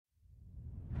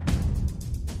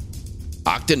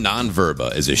Octa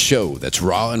Non-Verba is a show that's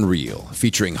raw and real,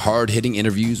 featuring hard-hitting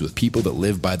interviews with people that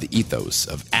live by the ethos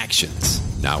of actions,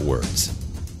 not words.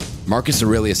 Marcus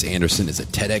Aurelius Anderson is a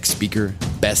TEDx speaker,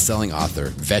 best-selling author,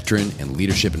 veteran, and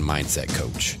leadership and mindset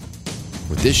coach.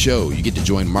 With this show, you get to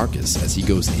join Marcus as he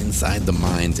goes inside the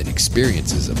minds and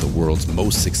experiences of the world's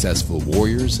most successful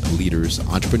warriors, leaders,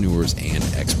 entrepreneurs, and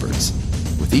experts.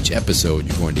 With each episode,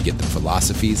 you're going to get the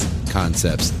philosophies,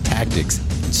 concepts, tactics,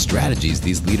 and strategies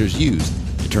these leaders use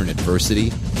to turn adversity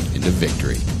into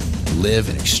victory. Live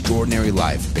an extraordinary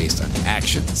life based on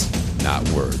actions, not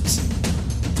words.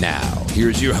 Now,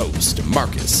 here's your host,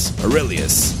 Marcus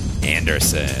Aurelius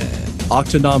Anderson.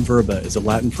 Octa Non-Verba is a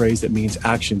Latin phrase that means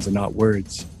actions and not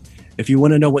words. If you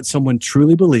want to know what someone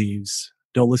truly believes,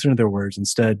 don't listen to their words.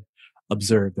 Instead,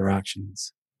 observe their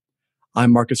actions.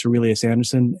 I'm Marcus Aurelius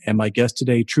Anderson, and my guest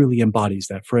today truly embodies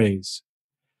that phrase.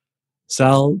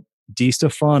 Sal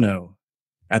DiStefano,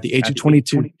 at the age of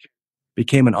 22,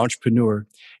 became an entrepreneur.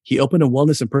 He opened a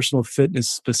wellness and personal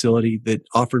fitness facility that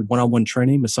offered one-on-one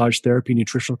training, massage therapy,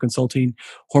 nutritional consulting,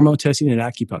 hormone testing, and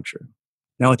acupuncture.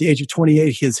 Now, at the age of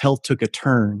 28, his health took a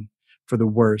turn for the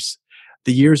worse.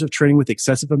 The years of training with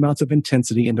excessive amounts of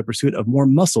intensity and the pursuit of more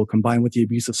muscle combined with the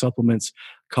abuse of supplements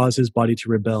caused his body to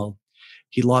rebel.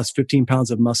 He lost 15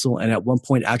 pounds of muscle and at one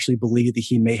point actually believed that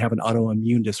he may have an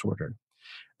autoimmune disorder.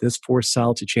 This forced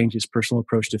Sal to change his personal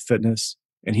approach to fitness,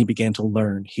 and he began to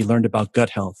learn. He learned about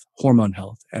gut health, hormone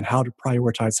health, and how to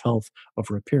prioritize health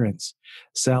over appearance.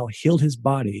 Sal healed his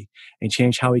body and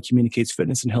changed how he communicates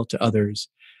fitness and health to others,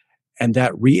 and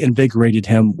that reinvigorated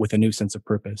him with a new sense of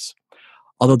purpose.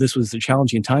 Although this was a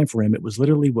challenging time for him, it was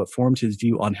literally what formed his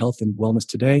view on health and wellness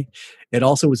today. It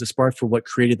also was a spark for what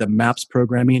created the MAPS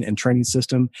programming and training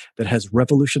system that has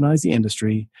revolutionized the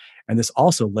industry. And this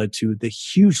also led to the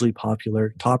hugely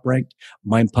popular, top-ranked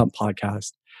Mind Pump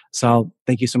podcast. Sal,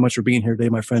 thank you so much for being here today,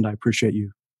 my friend. I appreciate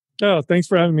you. Oh, thanks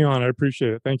for having me on. I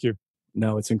appreciate it. Thank you.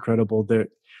 No, it's incredible.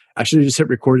 I should have just hit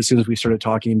record as soon as we started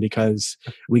talking because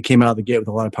we came out of the gate with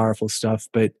a lot of powerful stuff.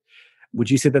 But would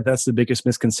you say that that's the biggest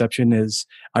misconception? Is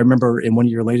I remember in one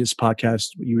of your latest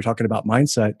podcasts, you were talking about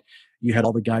mindset. You had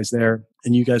all the guys there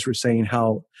and you guys were saying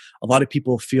how a lot of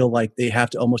people feel like they have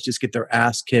to almost just get their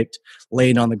ass kicked,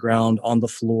 laying on the ground, on the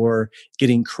floor,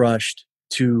 getting crushed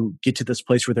to get to this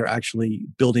place where they're actually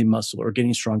building muscle or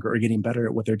getting stronger or getting better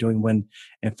at what they're doing, when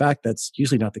in fact, that's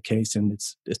usually not the case. And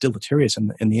it's deleterious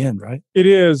in the end, right? It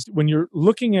is. When you're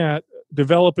looking at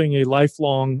developing a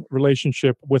lifelong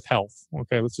relationship with health,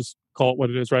 okay, let's just call it what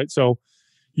it is, right? So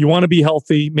you want to be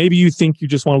healthy. Maybe you think you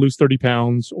just want to lose 30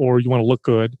 pounds or you want to look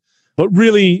good. But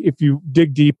really, if you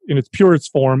dig deep in its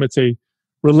purest form, it's a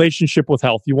relationship with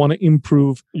health. You want to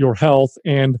improve your health,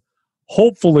 and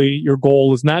hopefully your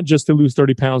goal is not just to lose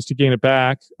 30 pounds to gain it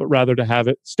back, but rather to have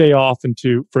it stay off and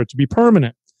for it to be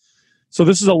permanent. So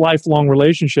this is a lifelong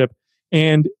relationship.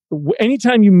 And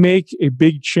anytime you make a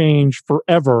big change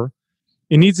forever,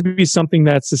 it needs to be something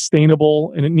that's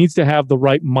sustainable and it needs to have the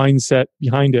right mindset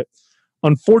behind it.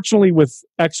 Unfortunately, with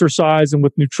exercise and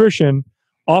with nutrition,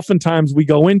 oftentimes we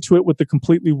go into it with the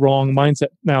completely wrong mindset.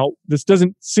 Now, this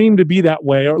doesn't seem to be that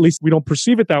way, or at least we don't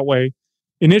perceive it that way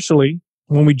initially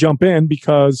when we jump in,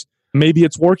 because maybe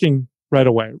it's working right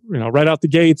away. Right out the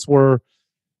gates, we're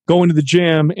going to the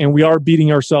gym and we are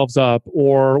beating ourselves up,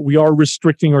 or we are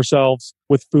restricting ourselves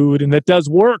with food. And that does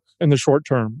work in the short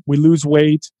term. We lose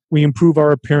weight, we improve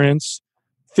our appearance,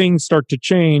 things start to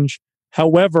change.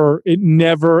 However,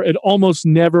 it almost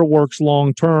never works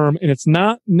long term. And it's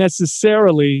not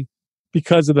necessarily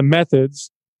because of the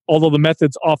methods, although the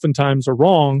methods oftentimes are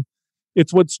wrong.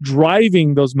 It's what's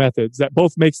driving those methods that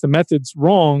both makes the methods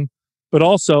wrong, but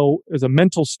also is a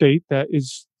mental state that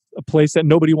is a place that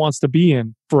nobody wants to be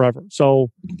in forever.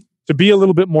 So to be a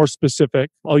little bit more specific,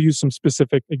 I'll use some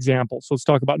specific examples. So let's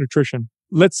talk about nutrition.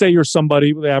 Let's say you're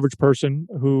somebody, the average person,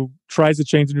 who tries to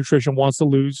change the nutrition, wants to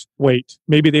lose weight.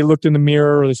 Maybe they looked in the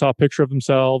mirror or they saw a picture of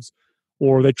themselves,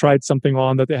 or they tried something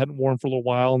on that they hadn't worn for a little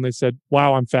while and they said,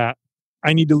 wow, I'm fat.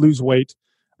 I need to lose weight.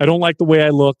 I don't like the way I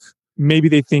look. Maybe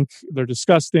they think they're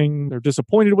disgusting. They're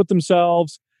disappointed with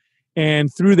themselves.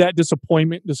 And through that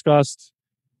disappointment, disgust,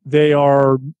 they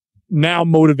are now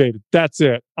motivated. That's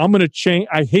it. I'm going to change.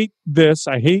 I hate this.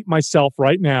 I hate myself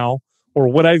right now, or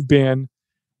what I've been.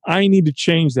 I need to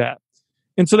change that.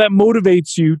 And so that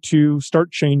motivates you to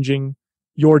start changing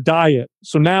your diet.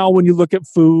 So now when you look at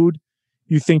food,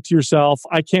 you think to yourself,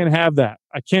 I can't have that.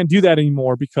 I can't do that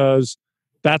anymore because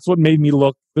that's what made me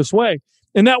look this way.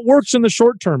 And that works in the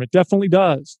short term. It definitely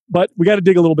does. But we got to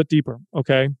dig a little bit deeper.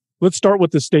 Okay. Let's start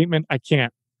with the statement, I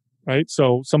can't, right?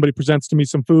 So somebody presents to me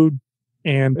some food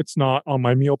and it's not on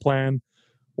my meal plan,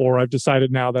 or I've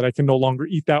decided now that I can no longer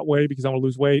eat that way because I want to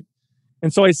lose weight.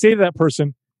 And so I say to that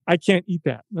person, I can't eat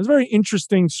that. That's a very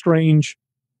interesting, strange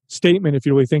statement if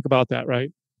you really think about that,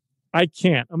 right? I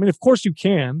can't. I mean, of course you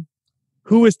can.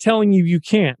 Who is telling you you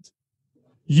can't?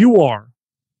 You are.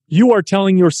 You are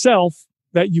telling yourself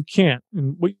that you can't.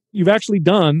 And what you've actually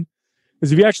done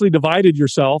is you've actually divided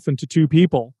yourself into two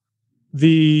people.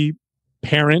 The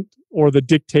parent or the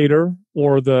dictator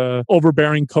or the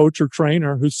overbearing coach or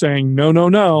trainer who's saying, no, no,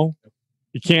 no,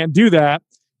 you can't do that.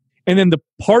 And then the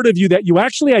part of you that you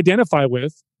actually identify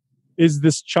with is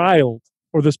this child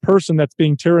or this person that's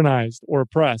being tyrannized or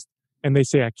oppressed. And they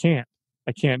say, I can't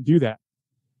do that.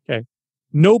 Okay.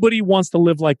 Nobody wants to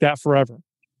live like that forever.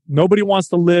 Nobody wants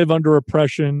to live under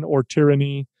oppression or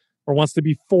tyranny or wants to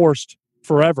be forced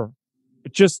forever.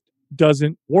 It just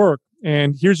doesn't work.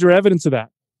 And here's your evidence of that.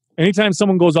 Anytime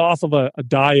someone goes off of a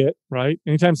diet, right?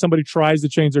 Anytime somebody tries to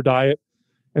change their diet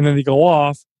and then they go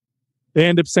off, they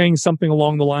end up saying something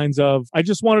along the lines of, I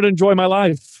just wanted to enjoy my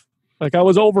life. Like I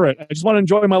was over it. I just want to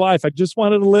enjoy my life. I just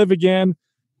wanted to live again.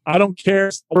 I don't care.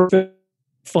 It's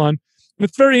fun. And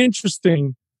it's very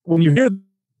interesting when you hear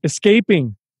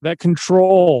escaping that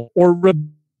control or,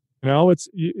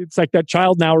 it's like that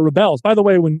child now rebels. By the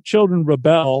way, when children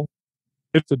rebel,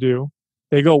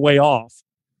 they go way off.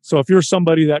 So if you're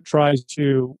somebody that tries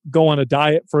to go on a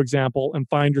diet, for example, and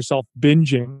find yourself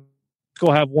binging,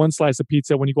 go have one slice of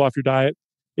pizza when you go off your diet,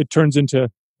 it turns into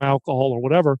alcohol or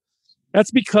whatever.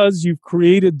 That's because you've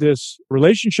created this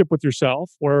relationship with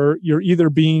yourself where you're either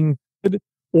being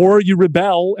or you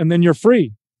rebel and then you're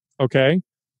free. Okay.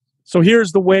 So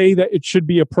here's the way that it should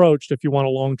be approached if you want a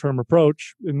long-term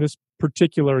approach. In this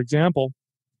particular example,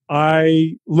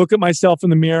 I look at myself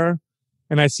in the mirror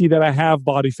and I see that I have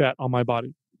body fat on my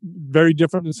body. Very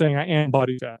different than saying I am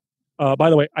body fat.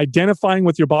 By the way, identifying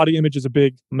with your body image is a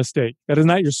big mistake. That is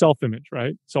not your self-image,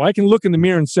 right? So I can look in the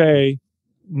mirror and say,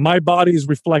 my body is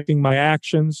reflecting my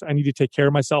actions. I need to take care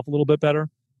of myself a little bit better.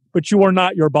 But you are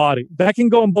not your body. That can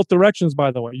go in both directions, by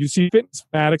the way. You see fitness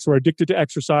fanatics who are addicted to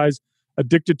exercise,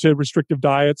 addicted to restrictive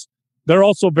diets. They're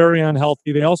also very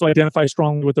unhealthy. They also identify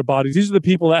strongly with their bodies. These are the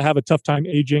people that have a tough time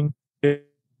aging, and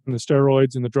the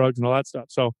steroids and the drugs and all that stuff.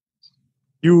 So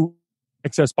you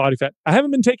excess body fat. I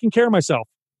haven't been taking care of myself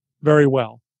very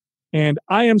well. And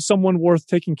I am someone worth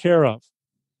taking care of.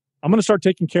 I'm going to start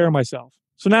taking care of myself.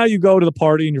 So now you go to the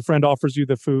party and your friend offers you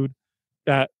the food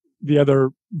that the other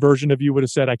version of you would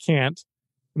have said, I can't.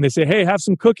 And they say, hey, have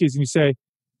some cookies. And you say,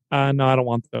 no, I don't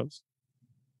want those.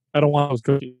 I don't want those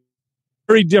cookies.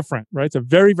 Very different, right? It's a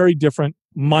very, very different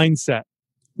mindset.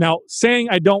 Now, saying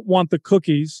I don't want the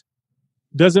cookies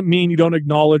doesn't mean you don't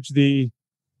acknowledge the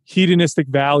hedonistic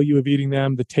value of eating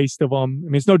them, the taste of them. I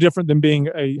mean, it's no different than being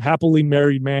a happily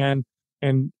married man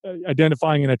and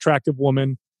identifying an attractive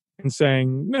woman and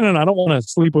saying, no, I don't want to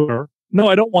sleep with her. No,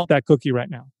 I don't want that cookie right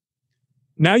now.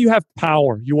 Now you have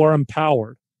power. You are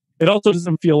empowered. It also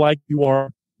doesn't feel like you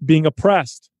are being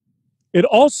oppressed. It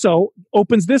also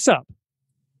opens this up.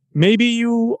 Maybe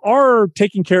you are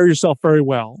taking care of yourself very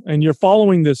well and you're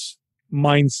following this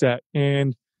mindset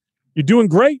and you're doing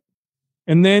great.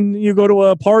 And then you go to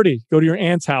a party, go to your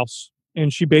aunt's house,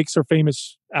 and she bakes her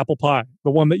famous apple pie,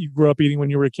 the one that you grew up eating when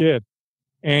you were a kid,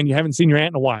 and you haven't seen your aunt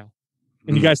in a while.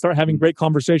 And you guys start having great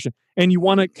conversation. And you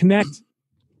want to connect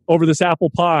over this apple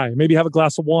pie, maybe have a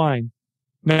glass of wine.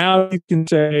 Now you can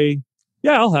say,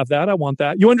 yeah, I'll have that. I want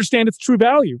that. You understand its true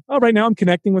value. Oh, right now I'm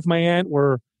connecting with my aunt.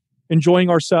 We're enjoying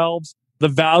ourselves. The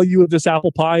value of this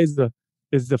apple pie is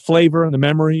the flavor and the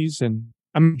memories. And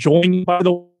I'm enjoying, by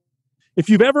the way. If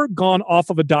you've ever gone off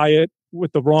of a diet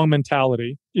with the wrong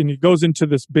mentality, and it goes into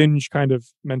this binge kind of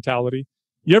mentality,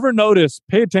 you ever notice,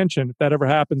 pay attention if that ever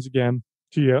happens again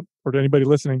to you or to anybody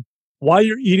listening, while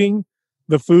you're eating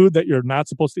the food that you're not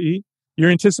supposed to eat, you're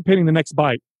anticipating the next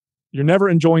bite. You're never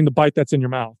enjoying the bite that's in your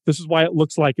mouth. This is why it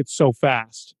looks like it's so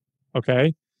fast,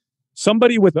 okay?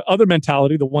 Somebody with the other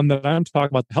mentality, the one that I'm talking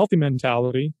about, the healthy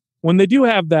mentality, when they do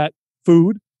have that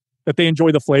food that they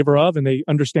enjoy the flavor of and they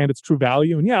understand its true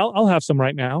value. And yeah, I'll have some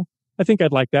right now. I think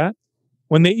I'd like that.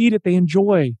 When they eat it, they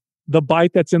enjoy the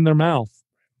bite that's in their mouth.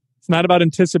 It's not about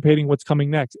anticipating what's coming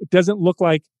next. It doesn't look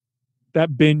like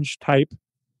that binge type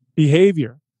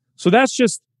behavior. So that's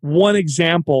just one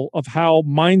example of how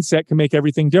mindset can make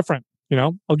everything different.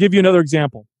 I'll give you another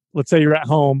example. Let's say you're at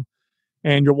home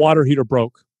and your water heater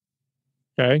broke.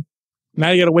 Okay.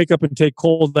 Now you got to wake up and take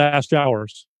cold ass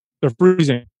showers. They're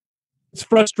freezing. It's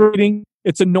frustrating,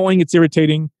 it's annoying, it's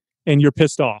irritating, and you're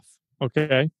pissed off,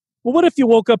 okay? Well, what if you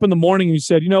woke up in the morning and you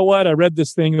said, you know what, I read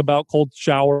this thing about cold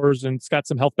showers and it's got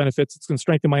some health benefits, it's going to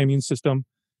strengthen my immune system,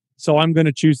 so I'm going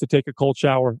to choose to take a cold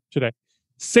shower today.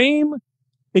 Same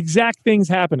exact things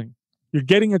happening. You're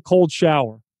getting a cold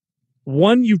shower.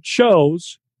 One you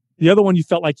chose, the other one you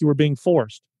felt like you were being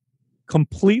forced.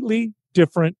 Completely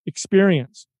different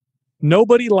experience.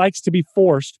 Nobody likes to be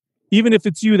forced, even if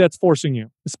it's you that's forcing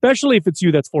you, especially if it's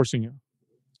you that's forcing you.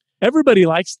 Everybody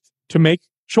likes to make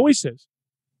choices.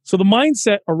 So the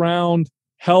mindset around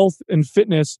health and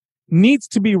fitness needs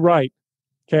to be right.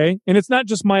 Okay. And it's not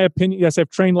just my opinion. Yes, I've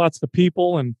trained lots of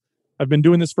people and I've been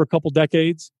doing this for a couple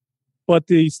decades, but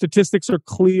the statistics are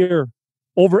clear.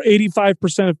 Over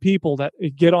 85% of people that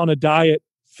get on a diet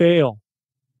fail.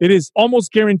 It is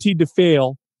almost guaranteed to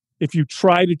fail if you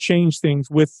try to change things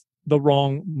with the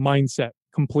wrong mindset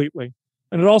completely.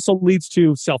 And it also leads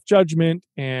to self-judgment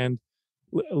and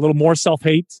a little more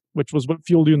self-hate, which was what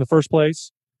fueled you in the first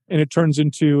place. And it turns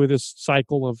into this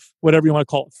cycle of whatever you want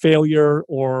to call it, failure,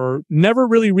 or never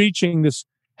really reaching this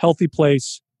healthy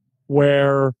place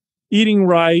where eating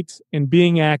right and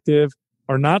being active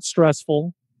are not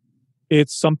stressful.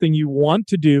 It's something you want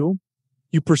to do.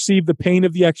 You perceive the pain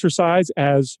of the exercise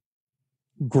as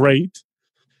great.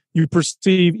 You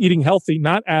perceive eating healthy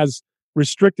not as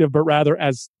restrictive, but rather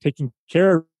as taking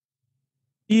care of,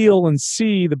 feel and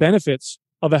see the benefits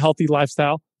of a healthy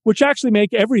lifestyle, which actually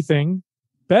make everything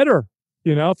better.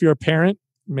 You know, if you're a parent,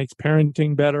 it makes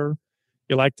parenting better.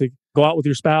 You like to go out with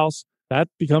your spouse, that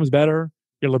becomes better.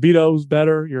 Your libido's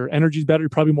better, your energy's better, you're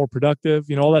probably more productive,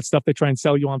 you know, all that stuff they try and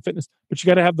sell you on fitness. But you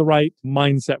got to have the right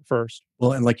mindset first.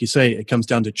 Well, and like you say, it comes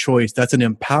down to choice. That's an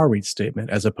empowering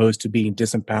statement as opposed to being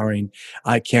disempowering.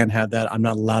 I can't have that. I'm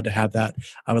not allowed to have that.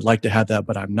 I would like to have that,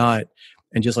 but I'm not.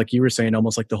 And just like you were saying,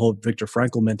 almost like the whole Viktor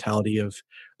Frankl mentality of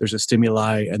there's a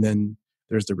stimuli and then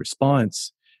there's the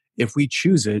response. If we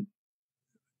choose it,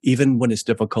 even when it's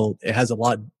difficult, it has a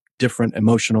lot different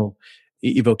emotional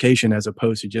evocation as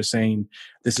opposed to just saying,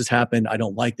 this has happened. I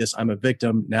don't like this. I'm a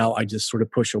victim. Now I just sort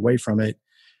of push away from it.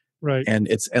 Right. And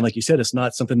like you said, it's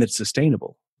not something that's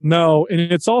sustainable. No. And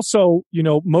it's also, you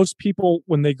know, most people,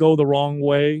 when they go the wrong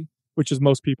way, which is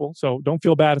most people. So don't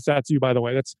feel bad if that's you, by the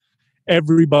way. That's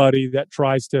everybody that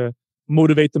tries to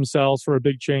motivate themselves for a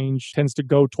big change tends to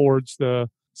go towards the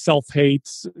self-hate,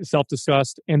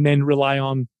 self-disgust, and then rely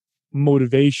on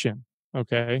motivation.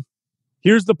 Okay.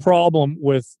 Here's the problem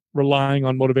with relying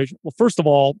on motivation. Well, first of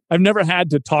all, I've never had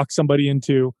to talk somebody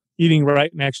into eating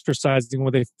right and exercising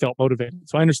when they felt motivated.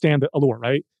 So I understand the allure,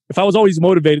 right? If I was always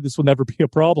motivated, this would never be a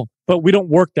problem. But we don't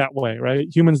work that way, right?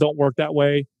 Humans don't work that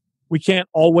way. We can't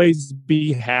always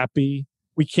be happy.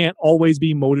 We can't always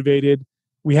be motivated.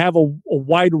 We have a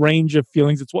wide range of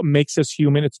feelings. It's what makes us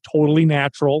human. It's totally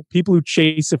natural. People who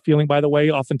chase a feeling, by the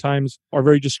way, oftentimes are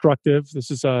very destructive.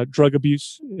 This is drug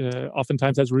abuse,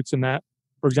 oftentimes has roots in that.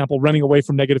 For example, running away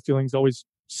from negative feelings, always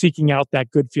seeking out that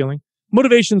good feeling.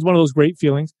 Motivation is one of those great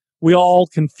feelings. We all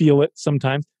can feel it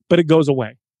sometimes, but it goes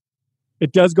away.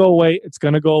 It does go away. It's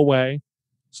going to go away.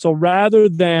 So rather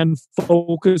than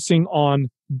focusing on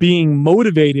being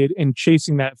motivated and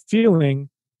chasing that feeling,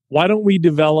 why don't we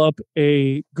develop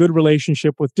a good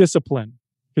relationship with discipline?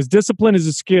 Because discipline is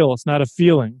a skill. It's not a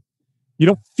feeling. You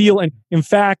don't feel, and in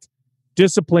fact,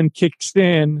 discipline kicks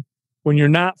in when you're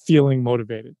not feeling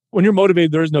motivated. When you're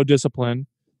motivated, there is no discipline.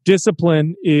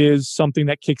 Discipline is something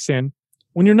that kicks in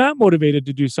when you're not motivated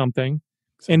to do something.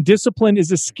 And discipline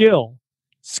is a skill.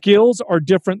 Skills are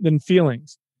different than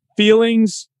feelings.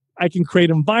 Feelings, I can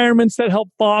create environments that help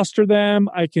foster them.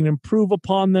 I can improve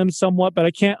upon them somewhat, but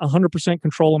I can't 100%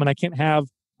 control them, and I can't have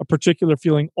a particular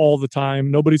feeling all the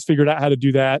time. Nobody's figured out how to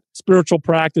do that. Spiritual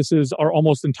practices are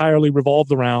almost entirely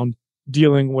revolved around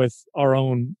dealing with our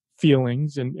own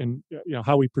feelings and you know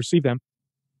how we perceive them.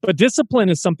 But discipline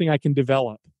is something I can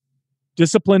develop.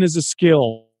 Discipline is a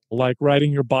skill, like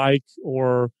riding your bike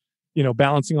or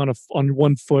balancing on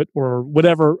one foot or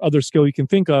whatever other skill you can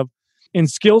think of. And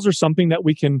skills are something that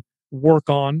we can work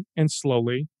on and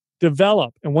slowly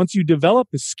develop. And once you develop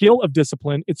the skill of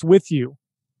discipline, it's with you.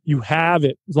 You have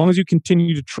it. As long as you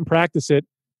continue to practice it,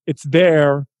 it's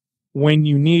there when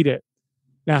you need it.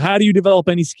 Now, how do you develop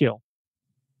any skill?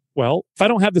 Well, if I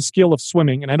don't have the skill of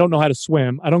swimming and I don't know how to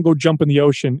swim, I don't go jump in the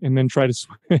ocean and then try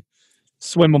to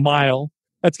swim a mile.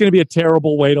 That's going to be a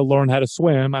terrible way to learn how to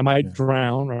swim. I might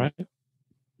drown, right?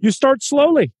 You start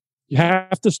slowly. You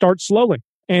have to start slowly.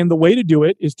 And the way to do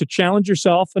it is to challenge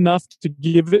yourself enough to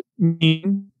give it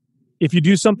meaning. If you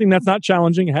do something that's not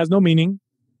challenging, it has no meaning.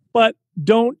 But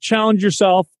don't challenge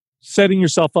yourself, setting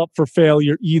yourself up for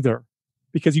failure either,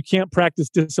 because you can't practice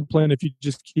discipline if you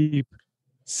just keep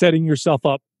setting yourself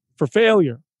up for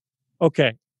failure.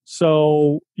 Okay,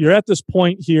 so you're at this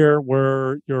point here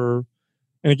where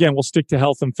and again, we'll stick to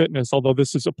health and fitness, although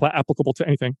this is applicable to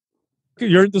anything.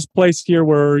 You're at this place here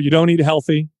where you don't eat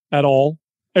healthy at all.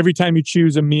 Every time you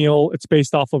choose a meal, it's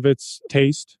based off of its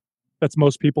taste. That's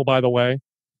most people, by the way.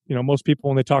 Most people,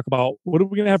 when they talk about what are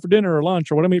we going to have for dinner or lunch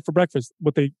or what am I eat for breakfast,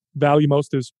 what they value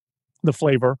most is the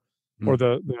flavor or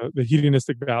the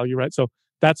hedonistic value, right? So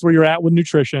that's where you're at with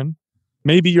nutrition.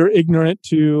 Maybe you're ignorant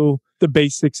to the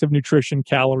basics of nutrition,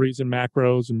 calories and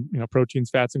macros and proteins,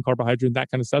 fats and carbohydrates, that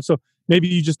kind of stuff. So maybe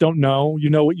you just don't know. You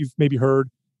know what you've maybe heard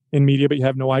in media, but you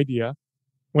have no idea.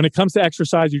 When it comes to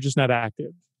exercise, you're just not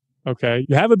active. Okay.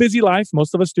 You have a busy life.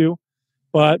 Most of us do.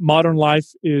 But modern life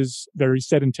is very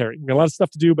sedentary. We got a lot of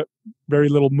stuff to do, but very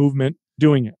little movement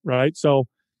doing it, right? So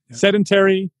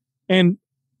sedentary, and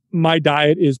my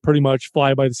diet is pretty much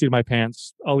fly by the seat of my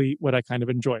pants. I'll eat what I kind of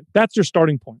enjoy. That's your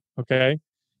starting point, okay?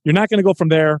 You're not going to go from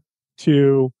there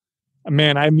to,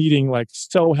 man, I'm eating like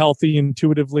so healthy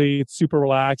intuitively. It's super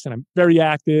relaxed and I'm very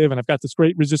active and I've got this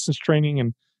great resistance training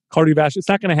and cardiovascular. It's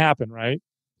not going to happen, right?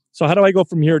 So how do I go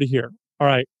from here to here? All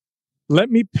right, let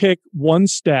me pick one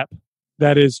step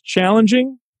that is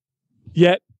challenging,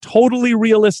 yet totally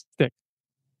realistic,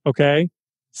 okay?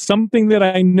 Something that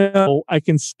I know I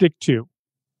can stick to.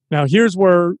 Now, here's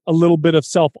where a little bit of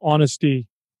self-honesty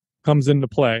comes into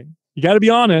play. You got to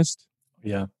be honest.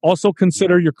 Yeah. Also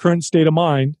consider your current state of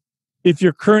mind. If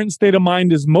your current state of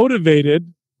mind is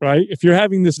motivated, right? If you're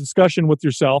having this discussion with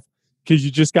yourself because you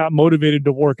just got motivated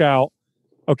to work out,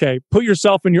 okay, put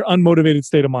yourself in your unmotivated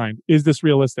state of mind. Is this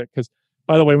realistic? Because,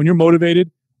 by the way, when you're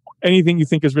motivated, anything you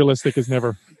think is realistic is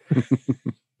never.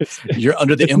 You're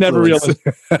under the influence. Never realistic.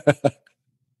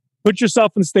 Put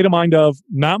yourself in the state of mind of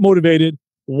not motivated.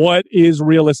 What is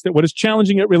realistic? What is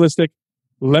challenging yet realistic?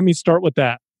 Let me start with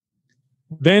that.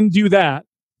 Then do that.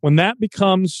 When that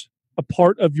becomes a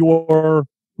part of your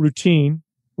routine,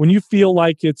 when you feel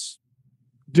like it's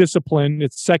discipline,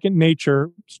 it's second nature,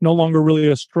 it's no longer really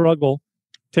a struggle,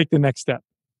 take the next step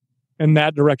in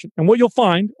that direction. And what you'll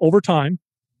find over time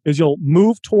is you'll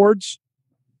move towards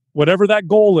whatever that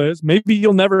goal is. Maybe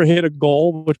you'll never hit a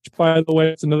goal, which, by the way,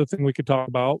 it's another thing we could talk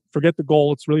about. Forget the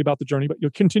goal. It's really about the journey, but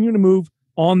you'll continue to move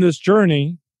on this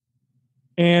journey.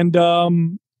 And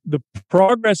the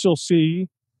progress you'll see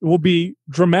will be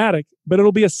dramatic, but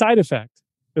it'll be a side effect.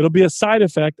 It'll be a side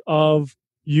effect of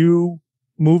you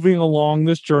moving along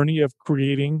this journey of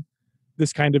creating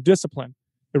this kind of discipline.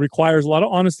 It requires a lot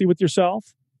of honesty with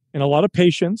yourself and a lot of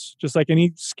patience, just like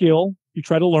any skill you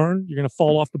try to learn. You're going to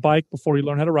fall off the bike before you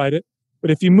learn how to ride it.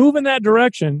 But if you move in that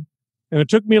direction, and it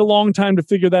took me a long time to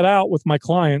figure that out with my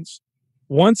clients,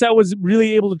 once I was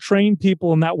really able to train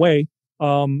people in that way,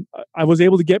 I was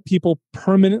able to get people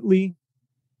permanently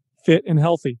fit and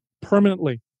healthy,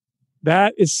 permanently.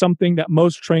 That is something that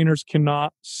most trainers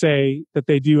cannot say that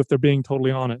they do if they're being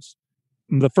totally honest.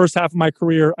 In the first half of my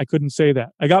career, I couldn't say that.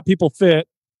 I got people fit,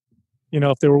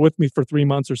 if they were with me for 3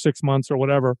 months or 6 months or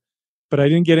whatever, but I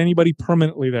didn't get anybody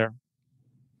permanently there.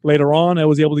 Later on, I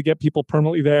was able to get people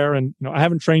permanently there. And, I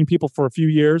haven't trained people for a few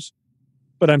years,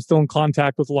 but I'm still in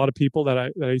contact with a lot of people that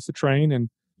I used to train. And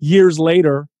years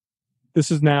later, this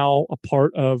is now a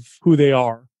part of who they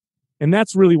are. And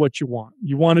that's really what you want.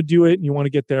 You want to do it and you want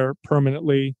to get there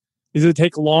permanently. Does it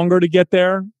take longer to get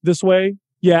there this way?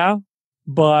 Yeah,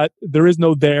 but there is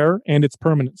no there and it's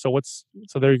permanent. So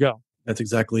there you go. That's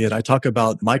exactly it. I talk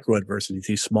about micro adversities,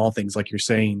 these small things, like you're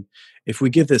saying. If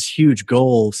we give this huge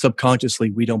goal,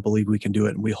 subconsciously, we don't believe we can do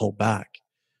it and we hold back.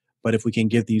 But if we can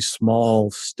give these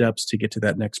small steps to get to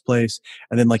that next place,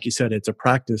 and then, like you said, it's a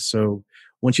practice. So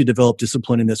once you develop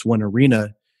discipline in this one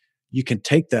arena, you can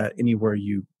take that anywhere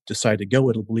you decide to go.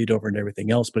 It'll bleed over into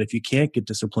everything else. But if you can't get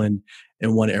discipline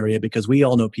in one area, because we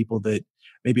all know people that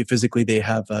maybe physically they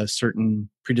have certain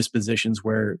predispositions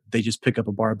where they just pick up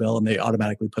a barbell and they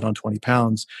automatically put on 20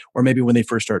 pounds, or maybe when they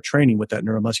first start training with that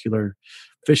neuromuscular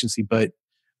efficiency. But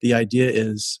the idea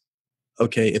is,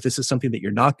 okay, if this is something that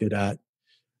you're not good at,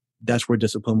 that's where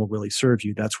discipline will really serve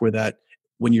you. That's where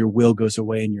when your will goes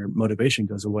away and your motivation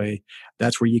goes away,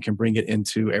 that's where you can bring it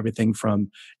into everything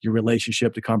from your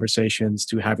relationship to conversations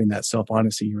to having that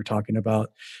self-honesty you were talking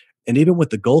about. And even with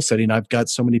the goal setting, I've got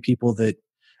so many people that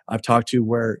I've talked to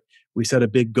where we set a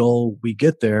big goal, we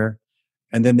get there,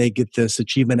 and then they get this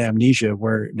achievement amnesia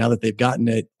where now that they've gotten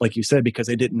it, like you said, because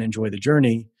they didn't enjoy the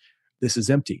journey, this is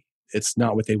empty. It's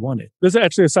not what they wanted. There's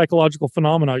actually a psychological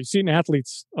phenomenon. You see it in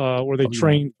athletes where they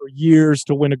train for years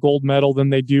to win a gold medal, then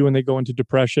they do, and they go into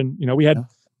depression. We had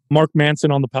Mark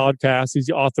Manson on the podcast. He's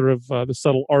the author of The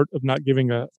Subtle Art of Not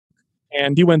Giving a...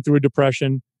 And he went through a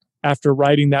depression after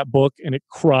writing that book, and it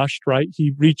crushed, right?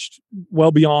 He reached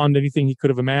well beyond anything he could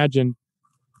have imagined,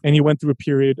 and he went through a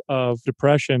period of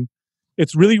depression.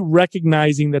 It's really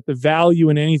recognizing that the value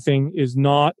in anything is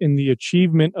not in the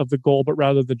achievement of the goal, but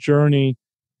rather the journey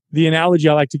the analogy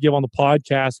I like to give on the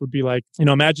podcast would be like,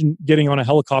 imagine getting on a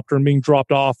helicopter and being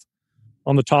dropped off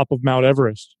on the top of Mount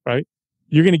Everest, right?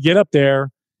 You're going to get up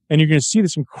there and you're going to see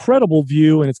this incredible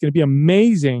view and it's going to be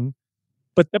amazing,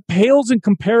 but that pales in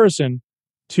comparison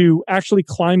to actually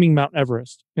climbing Mount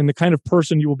Everest and the kind of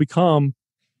person you will become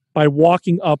by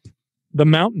walking up the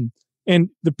mountain. And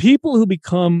the people who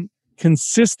become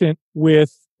consistent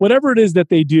with whatever it is that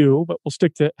they do, but we'll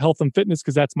stick to health and fitness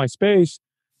because that's my space.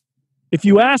 If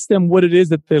you ask them what it is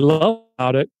that they love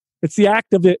about it, it's the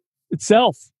act of it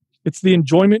itself. It's the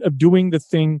enjoyment of doing the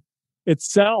thing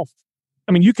itself.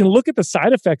 I mean, you can look at the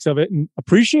side effects of it and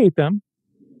appreciate them,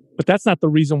 but that's not the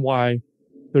reason why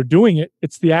they're doing it.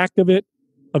 It's the act of it,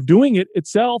 of doing it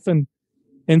itself. And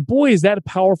boy, is that a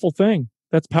powerful thing.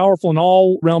 That's powerful in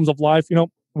all realms of life.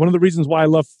 One of the reasons why I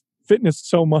love fitness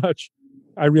so much,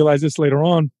 I realized this later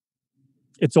on,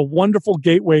 it's a wonderful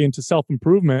gateway into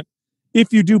self-improvement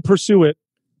if you do pursue it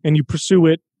and you pursue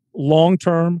it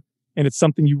long-term and it's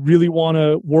something you really want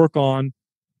to work on.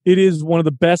 It is one of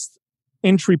the best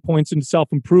entry points into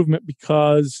self-improvement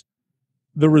because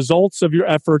the results of your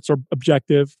efforts are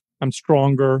objective. I'm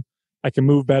stronger. I can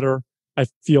move better. I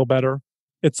feel better.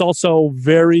 It's also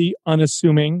very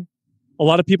unassuming. A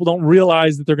lot of people don't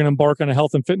realize that they're going to embark on a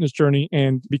health and fitness journey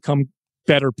and become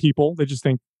better people. They just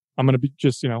think, I'm going to be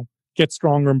just, get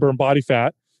stronger and burn body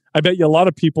fat. I bet you a lot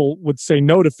of people would say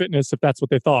no to fitness if that's what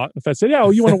they thought. If I said, yeah,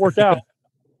 well, you want to work out,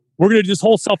 we're going to do this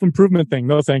whole self-improvement thing.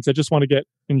 No, thanks. I just want to get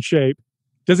in shape.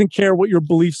 Doesn't care what your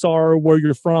beliefs are, where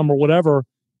you're from or whatever.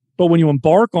 But when you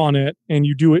embark on it and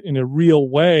you do it in a real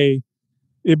way,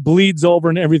 it bleeds over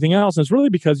into everything else. And it's really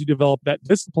because you develop that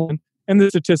discipline. And the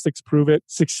statistics prove it.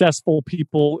 Successful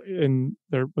people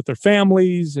with their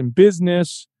families and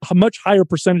business, a much higher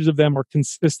percentage of them are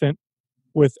consistent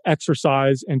with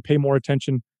exercise and pay more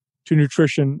attention to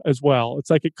nutrition as well.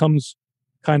 It's like it comes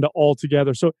kind of all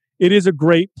together. So it is a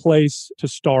great place to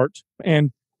start.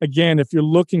 And again, if you're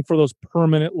looking for those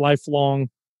permanent, lifelong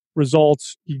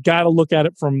results, you got to look at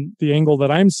it from the angle that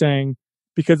I'm saying,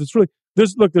 because it's really,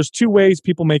 there's two ways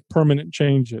people make permanent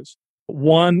changes.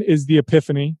 One is the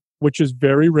epiphany, which is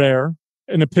very rare.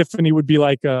 An epiphany would be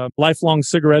like a lifelong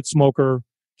cigarette smoker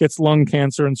gets lung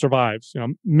cancer and survives.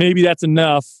 Maybe that's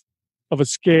enough of a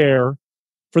scare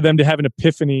for them to have an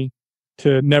epiphany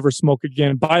to never smoke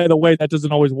again. By the way, that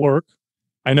doesn't always work.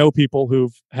 I know people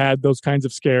who've had those kinds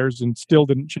of scares and still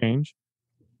didn't change.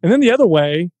 And then the other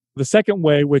way, the second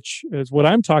way, which is what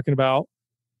I'm talking about,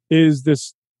 is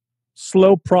this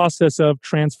slow process of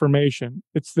transformation.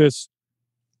 It's this,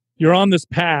 you're on this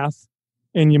path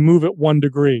and you move it 1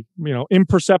 degree,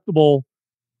 imperceptible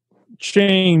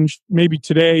change maybe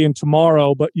today and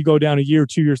tomorrow, but you go down a year,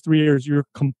 2 years, 3 years, you're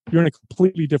in a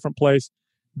completely different place.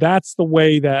 That's the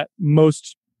way that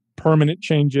most permanent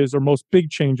changes or most big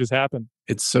changes happen.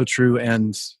 It's so true.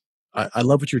 And I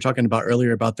love what you were talking about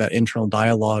earlier about that internal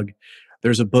dialogue.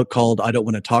 There's a book called I Don't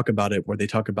Want to Talk About It, where they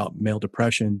talk about male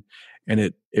depression. And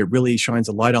it really shines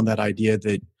a light on that idea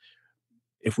that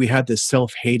if we had this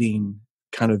self-hating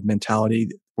kind of mentality,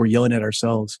 we're yelling at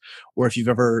ourselves, or if you've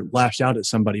ever lashed out at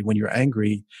somebody when you're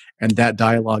angry and that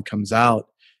dialogue comes out,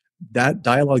 that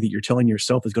dialogue that you're telling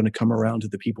yourself is going to come around to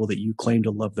the people that you claim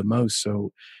to love the most.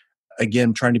 So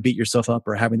again, trying to beat yourself up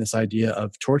or having this idea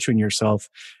of torturing yourself,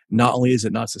 not only is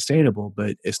it not sustainable,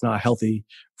 but it's not healthy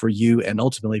for you and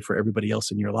ultimately for everybody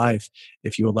else in your life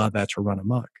if you allow that to run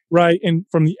amok. Right. And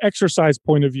from the exercise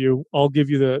point of view, I'll give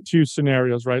you the two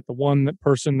scenarios, right? The one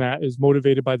person that is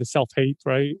motivated by the self-hate,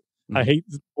 right? Mm-hmm. I hate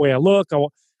the way I look.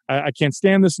 I can't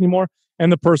stand this anymore.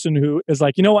 And the person who is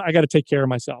like, you know what? I got to take care of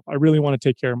myself. I really want to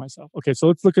take care of myself. Okay. So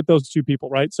let's look at those two people,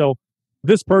 right? So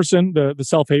this person, the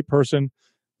self-hate person,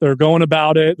 they're going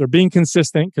about it. They're being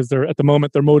consistent because they're at the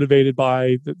moment they're motivated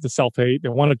by the self-hate. They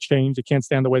want to change. They can't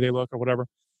stand the way they look or whatever.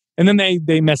 And then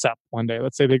they mess up one day.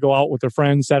 Let's say they go out with their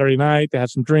friends Saturday night. They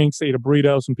have some drinks. They eat a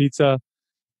burrito, some pizza,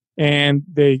 and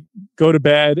they go to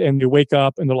bed and they wake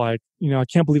up and they're like, I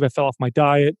can't believe I fell off my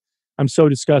diet. I'm so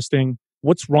disgusting.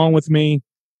 What's wrong with me?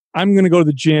 I'm going to go to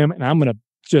the gym and I'm going to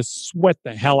just sweat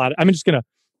the hell out of it. I'm just going to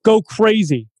go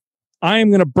crazy. I am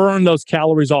going to burn those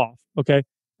calories off. Okay.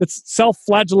 It's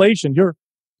self-flagellation.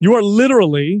 You are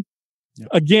literally,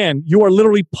 again, you are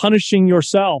literally punishing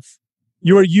yourself.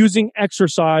 You are using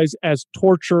exercise as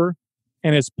torture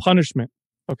and as punishment.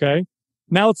 Okay.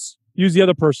 Now let's use the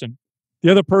other person.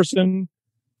 The other person,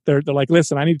 they're like,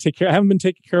 listen, I need to take care. I haven't been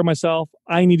taking care of myself.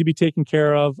 I need to be taken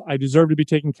care of. I deserve to be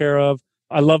taken care of.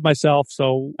 I love myself.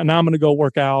 So now I'm going to go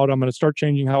work out. I'm going to start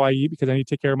changing how I eat because I need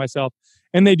to take care of myself.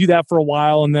 And they do that for a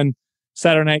while. And then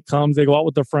Saturday night comes, they go out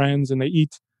with their friends and they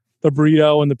eat the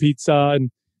burrito and the pizza.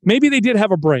 And maybe they did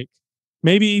have a break.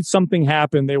 maybe something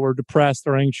happened. They were depressed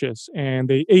or anxious, and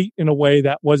they ate in a way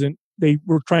that wasn't, they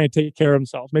were trying to take care of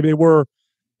themselves. Maybe they were,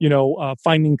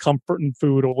 finding comfort in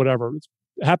food or whatever.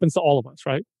 It happens to all of us,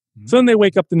 right? Mm-hmm. So then they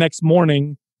wake up the next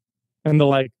morning and they're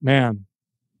like, man,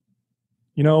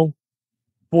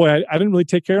 boy, I didn't really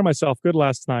take care of myself good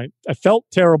last night. I felt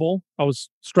terrible. I was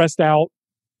stressed out.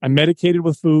 I medicated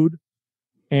with food,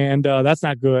 and that's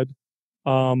not good.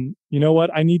 You know what?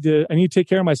 I need to take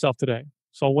care of myself today.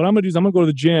 So what I'm going to do is I'm going to go to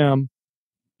the gym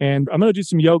and I'm going to do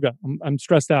some yoga. I'm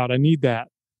stressed out. I need that.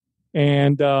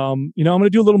 And, I'm going to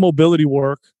do a little mobility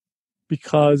work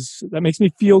because that makes me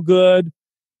feel good.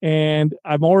 And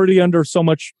I'm already under so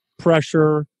much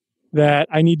pressure that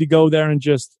I need to go there and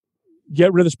just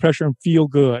get rid of this pressure and feel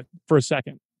good for a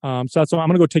second. So that's why I'm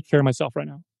going to go take care of myself right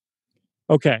now.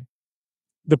 Okay.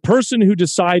 The person who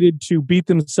decided to beat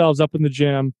themselves up in the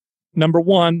gym, number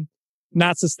one,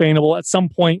 not sustainable. At some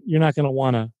point, you're not going to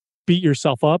want to beat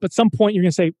yourself up. At some point, you're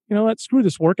going to say, you know what, screw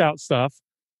this workout stuff.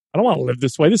 I don't want to live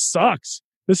this way. This sucks.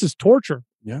 This is torture.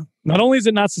 Yeah. Not only is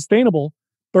it not sustainable,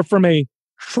 but from a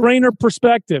trainer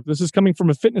perspective, this is coming from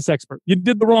a fitness expert. You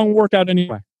did the wrong workout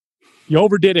anyway. You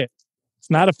overdid it. It's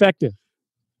not effective.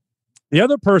 The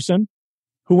other person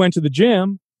who went to the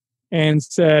gym and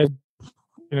said,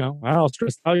 I was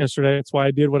stressed out yesterday. That's why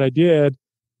I did what I did.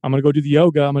 I'm going to go do the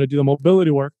yoga. I'm going to do the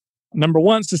mobility work. Number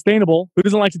one, sustainable. Who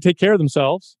doesn't like to take care of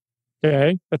themselves?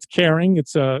 Okay. That's caring.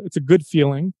 It's a good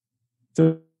feeling.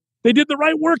 They did the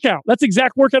right workout. That's the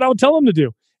exact workout I would tell them to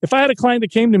do. If I had a client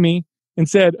that came to me and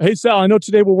said, hey, Sal, I know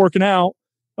today we're working out,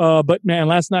 but man,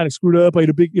 last night I screwed up. I ate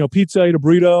a big, pizza, I ate a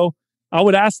burrito. I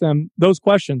would ask them those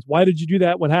questions. Why did you do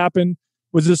that? What happened?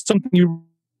 Was this something you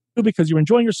do because you were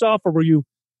enjoying yourself, or were you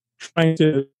trying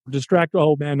to distract?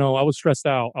 Oh man, no, I was stressed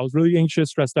out. I was really anxious,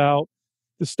 stressed out.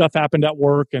 This stuff happened at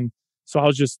work. And so I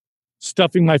was just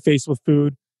stuffing my face with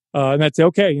food. And I'd say,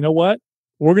 okay, you know what?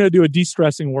 We're going to do a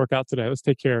de-stressing workout today. Let's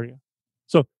take care of you.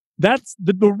 So that's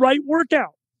the right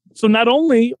workout. So not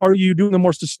only are you doing the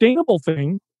more sustainable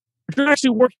thing, but you're actually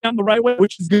working out in the right way,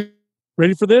 which is good.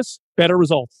 Ready for this? Better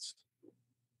results.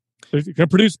 You're going to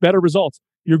produce better results.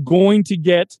 You're going to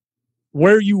get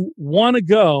where you want to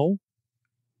go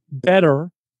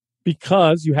better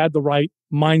because you had the right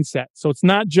mindset. So it's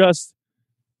not just,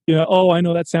 oh, I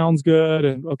know that sounds good.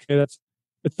 And okay,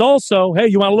 it's also, hey,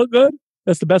 you want to look good?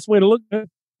 That's the best way to look good.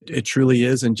 It truly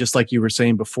is. And just like you were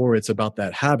saying before, it's about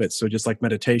that habit. So just like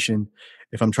meditation,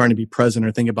 if I'm trying to be present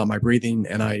or think about my breathing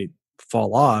and I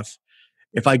fall off,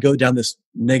 if I go down this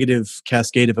negative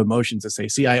cascade of emotions and say,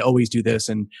 see, I always do this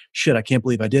and shit, I can't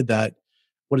believe I did that.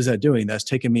 What is that doing? That's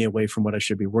taking me away from what I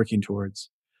should be working towards.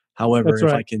 However, That's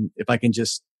right. if I can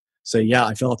just say, yeah,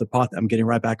 I fell off the pot, I'm getting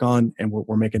right back on and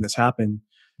we're making this happen.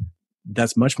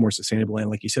 That's much more sustainable. And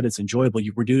like you said, it's enjoyable.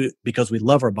 We do it because we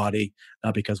love our body,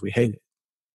 not because we hate it.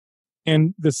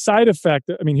 And the side effect,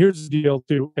 here's the deal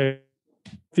too.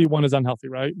 One is unhealthy,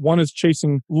 right? One is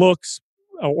chasing looks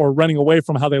or running away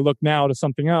from how they look now to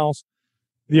something else.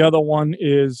 The other one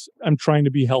is I'm trying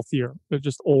to be healthier,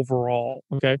 just overall.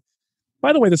 Okay.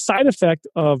 By the way, the side effect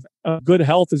of good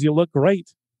health is you look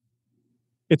great.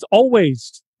 It's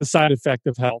always the side effect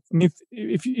of health.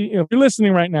 If you're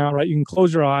listening right now, right, you can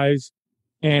close your eyes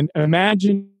and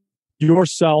imagine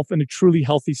yourself in a truly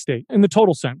healthy state in the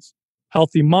total sense.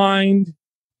 Healthy mind,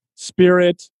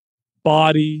 spirit,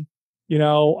 body,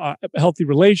 healthy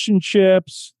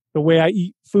relationships, the way I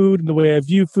eat food and the way I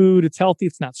view food. It's healthy.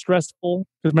 It's not stressful.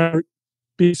 Because remember,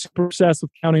 being super obsessed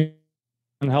with counting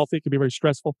unhealthy, it can be very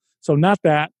stressful. So not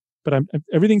that, but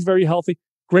everything's very healthy.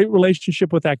 Great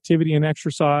relationship with activity and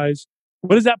exercise.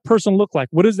 What does that person look like?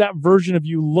 What does that version of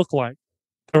you look like?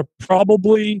 They're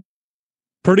probably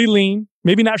pretty lean,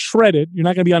 maybe not shredded. You're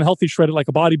not going to be unhealthy shredded like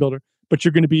a bodybuilder, but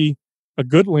you're going to be a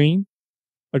good lean,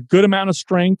 a good amount of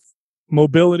strength,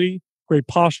 mobility, great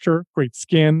posture, great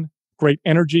skin, great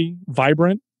energy,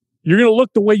 vibrant. You're going to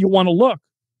look the way you want to look.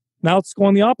 Now let's go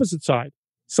on the opposite side.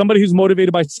 Somebody who's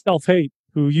motivated by self-hate,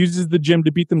 who uses the gym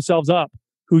to beat themselves up,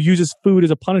 who uses food as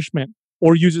a punishment,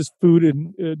 or uses food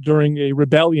during a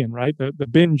rebellion, right? The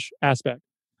binge aspect.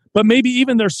 But maybe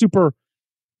even they're super,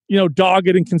 dogged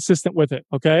and consistent with it,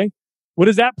 okay? What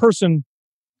is that person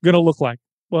going to look like?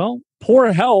 Well,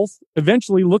 poor health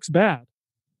eventually looks bad.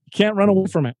 You can't run away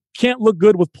from it. You can't look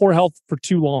good with poor health for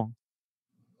too long.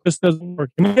 This doesn't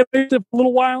work. You might get it for a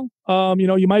little while.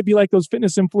 You might be like those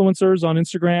fitness influencers on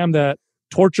Instagram that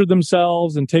torture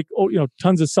themselves and take,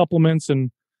 tons of supplements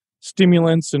and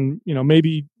stimulants and,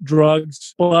 maybe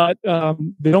drugs, but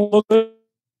they don't look good.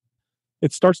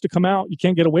 It starts to come out. You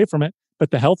can't get away from it.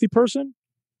 But the healthy person,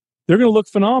 they're going to look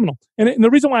phenomenal. And the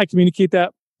reason why I communicate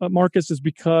that Marcus, is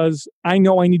because I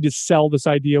know I need to sell this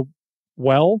idea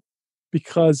well,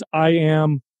 because I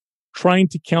am trying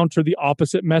to counter the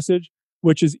opposite message,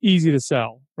 which is easy to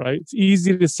sell, right? It's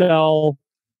easy to sell,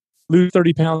 lose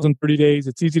 30 pounds in 30 days.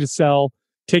 It's easy to sell,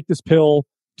 take this pill,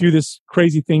 do this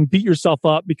crazy thing, beat yourself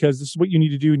up because this is what you need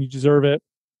to do and you deserve it.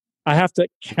 I have to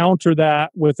counter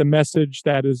that with a message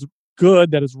that is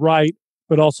good, that is right,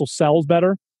 but also sells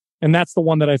better. And that's the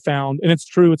one that I found. And it's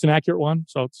true, it's an accurate one,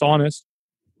 so it's honest.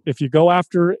 If you go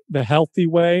after the healthy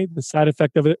way, the side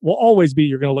effect of it will always be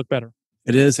you're going to look better.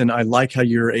 It is. And I like how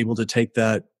you're able to take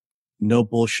that no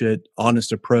bullshit,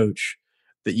 honest approach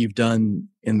that you've done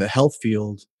in the health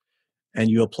field and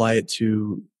you apply it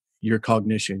to your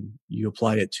cognition. You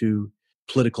apply it to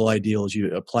political ideals.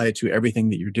 You apply it to everything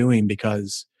that you're doing,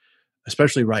 because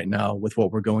especially right now with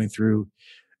what we're going through,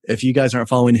 if you guys aren't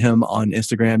following him on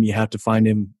Instagram, you have to find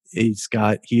him.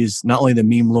 He's not only the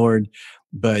meme lord,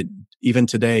 but even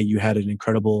today you had an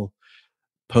incredible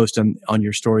post on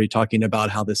your story talking about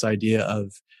how this idea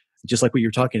of, just like what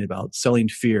you're talking about, selling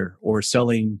fear or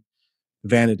selling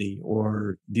vanity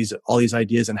or all these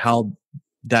ideas, and how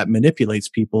that manipulates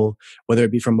people, whether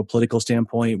it be from a political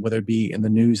standpoint, whether it be in the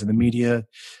news and the media.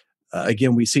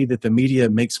 Again, we see that the media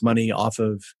makes money off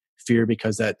of fear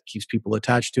because that keeps people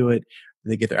attached to it.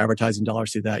 They get their advertising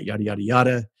dollars through that, yada, yada,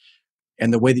 yada.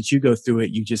 And the way that you go through it,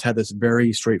 you just had this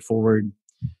very straightforward,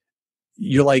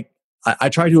 you're like, I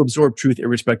try to absorb truth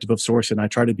irrespective of source, and I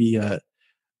try to be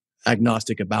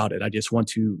agnostic about it. I just want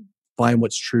to find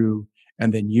what's true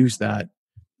and then use that.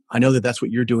 I know that that's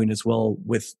what you're doing as well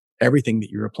with everything that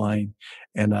you're applying.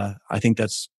 And I think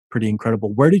that's pretty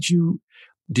incredible. Where did you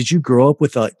grow up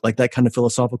with like that kind of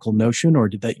philosophical notion, or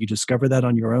did you discover that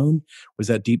on your own? Was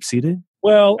that deep seated?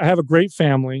 Well, I have a great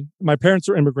family. My parents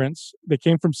are immigrants. They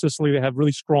came from Sicily. They have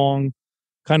really strong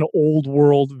kind of old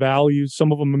world values.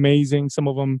 Some of them amazing, some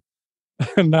of them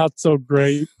not so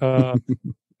great. I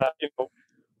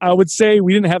would say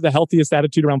we didn't have the healthiest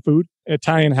attitude around food.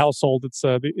 Italian household, it's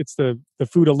the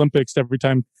food Olympics every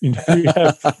time we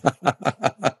have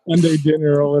Sunday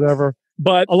dinner or whatever.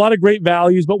 But a lot of great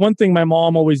values. But one thing my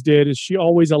mom always did is she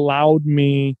always allowed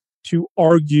me to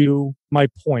argue my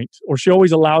point, or she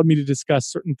always allowed me to discuss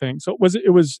certain things. So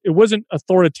it wasn't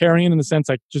authoritarian in the sense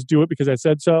like just do it because I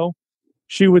said so.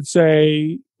 She would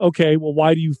say, okay, well,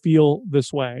 why do you feel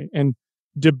this way? And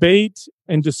debate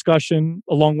and discussion,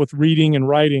 along with reading and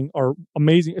writing, are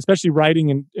amazing, especially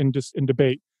writing and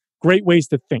debate. Great ways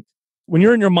to think. When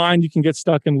you're in your mind, you can get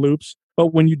stuck in loops. But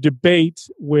when you debate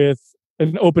with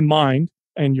an open mind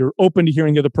and you're open to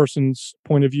hearing the other person's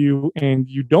point of view, and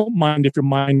you don't mind if your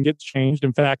mind gets changed.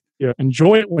 In fact, you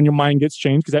enjoy it when your mind gets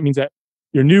changed, because that means that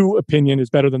your new opinion is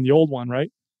better than the old one,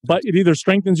 right? But it either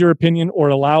strengthens your opinion or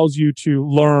it allows you to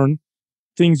learn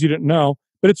things you didn't know.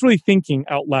 But it's really thinking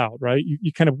out loud, right?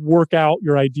 You kind of work out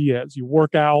your ideas. You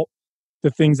work out the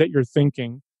things that you're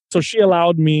thinking. So she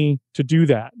allowed me to do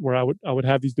that, where I would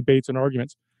have these debates and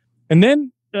arguments. And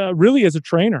then really as a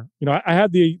trainer, I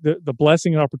had the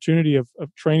blessing and opportunity of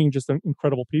training just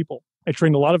incredible people. I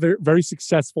trained a lot of very, very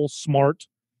successful, smart,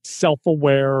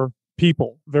 self-aware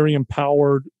people, very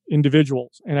empowered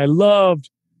individuals. And I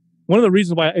loved, one of the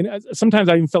reasons why, and sometimes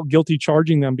I even felt guilty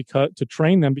charging them to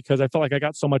train them, because I felt like I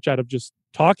got so much out of just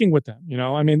talking with them.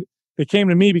 I mean, they came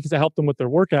to me because I helped them with their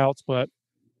workouts, but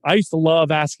I used to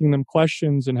love asking them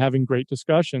questions and having great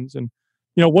discussions. And,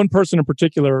 one person in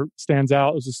particular stands out.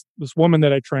 It was this woman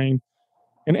that I trained.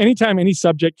 And anytime any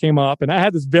subject came up, and I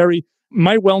had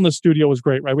my wellness studio was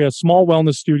great, right? We had a small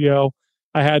wellness studio.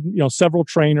 I had, several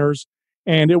trainers,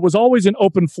 and it was always an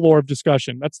open floor of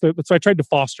discussion. That's what I tried to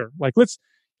foster. Like,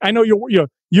 I know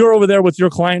you're over there with your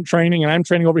client training, and I'm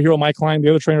training over here with my client. The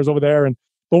other trainer's over there,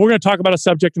 but we're going to talk about a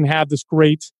subject and have this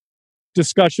great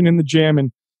discussion in the gym.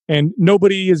 And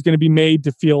nobody is going to be made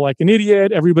to feel like an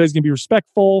idiot. Everybody's going to be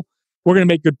respectful. We're going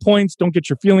to make good points. Don't get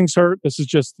your feelings hurt. This is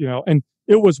just, and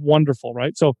it was wonderful,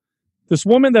 right? So this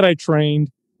woman that I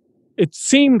trained, it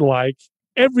seemed like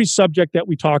every subject that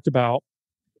we talked about,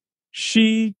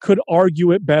 she could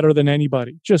argue it better than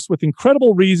anybody, just with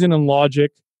incredible reason and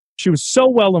logic. She was so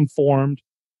well informed.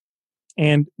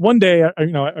 And one day,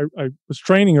 I was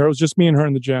training her. It was just me and her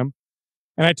in the gym.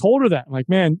 And I told her that, I'm like,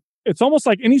 man, it's almost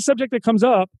like any subject that comes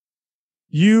up,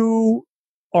 you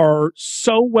are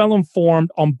so well informed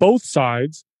on both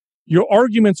sides. Your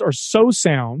arguments are so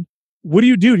sound. What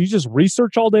do? Do you just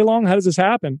research all day long? How does this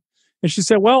happen? And she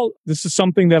said, well, this is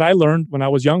something that I learned when I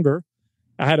was younger.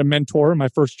 I had a mentor in my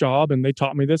first job, and they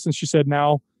taught me this. And she said,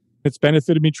 now it's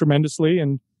benefited me tremendously.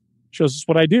 And she goes, this is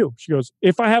what I do. She goes,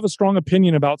 if I have a strong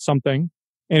opinion about something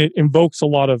and it invokes a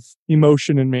lot of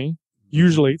emotion in me,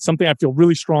 usually it's something I feel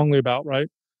really strongly about, right?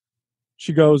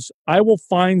 She goes, I will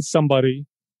find somebody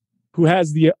who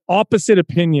has the opposite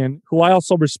opinion, who I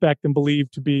also respect and believe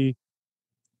to be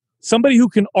somebody who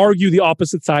can argue the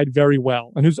opposite side very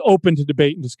well and who's open to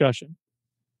debate and discussion.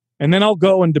 And then I'll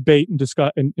go and debate and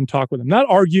discuss and talk with them. Not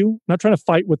argue, not trying to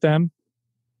fight with them,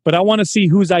 but I want to see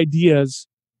whose ideas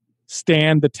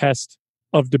stand the test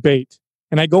of debate.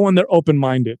 And I go in there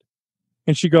open-minded.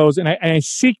 And she goes, and I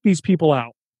seek these people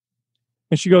out.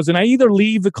 And she goes, and I either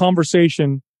leave the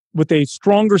conversation with a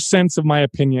stronger sense of my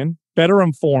opinion, better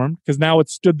informed, because now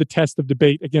it's stood the test of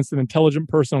debate against an intelligent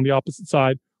person on the opposite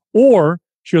side, or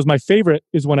she goes, my favorite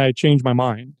is when I change my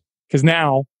mind, because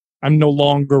now I'm no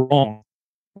longer wrong.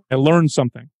 I learned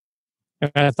something.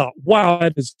 And I thought, wow,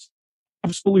 that is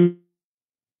absolutely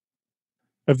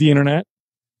of the internet.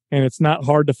 And it's not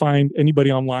hard to find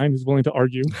anybody online who's willing to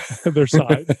argue their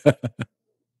side.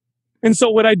 And so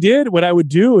what I would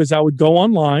do is I would go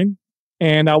online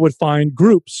and I would find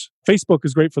groups. Facebook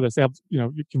is great for this. They have,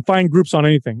 you can find groups on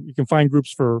anything. You can find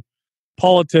groups for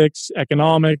politics,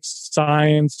 economics,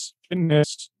 science,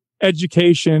 fitness,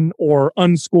 education, or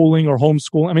unschooling or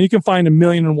homeschooling. I mean, you can find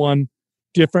 1,000,001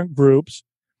 different groups.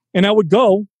 And I would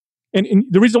go, and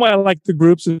the reason why I like the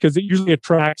groups is because it usually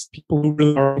attracts people who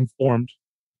really are informed.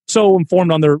 So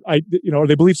informed on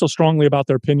they believe so strongly about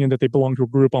their opinion that they belong to a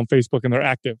group on Facebook and they're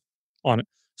active on it.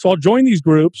 So I'll join these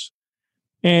groups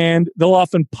and they'll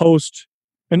often post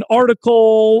an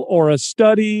article or a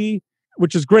study,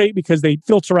 which is great because they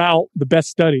filter out the best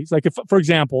studies. Like if, for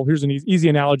example, here's an easy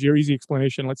analogy or easy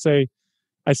explanation. Let's say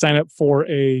I sign up for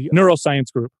a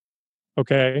neuroscience group.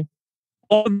 Okay.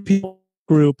 All the people in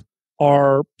the group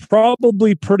are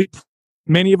probably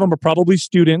many of them are probably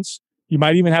students. You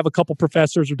might even have a couple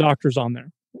professors or doctors on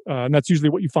there. And that's usually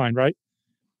what you find, right?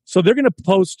 So they're going to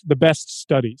post the best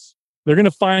studies. They're going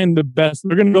to find the best.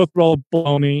 They're going to go through all the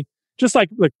baloney. Just like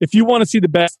if you want to see the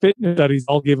best fitness studies,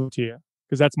 I'll give them to you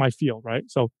because that's my field, right?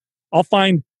 So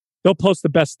they'll post the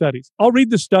best studies. I'll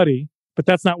read the study, but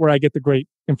that's not where I get the great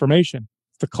information.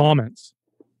 It's the comments.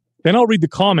 Then I'll read the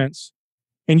comments,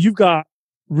 and you've got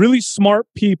really smart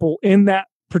people in that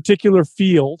particular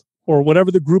field or whatever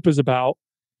the group is about,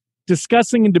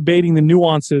 discussing and debating the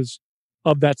nuances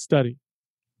of that study.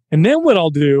 And then what I'll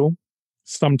do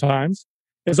sometimes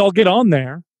is I'll get on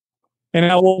there and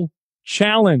I will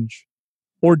challenge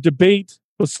or debate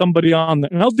with somebody on there.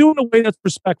 And I'll do it in a way that's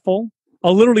respectful.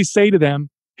 I'll literally say to them,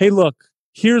 hey, look,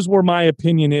 here's where my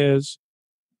opinion is,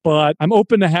 but I'm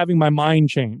open to having my mind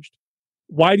changed.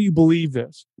 Why do you believe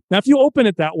this? Now, if you open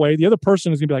it that way, the other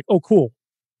person is going to be like, oh, cool.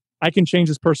 I can change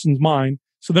this person's mind.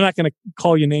 So they're not going to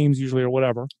call you names usually or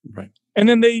whatever. Right. And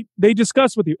then they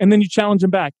discuss with you and then you challenge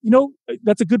them back.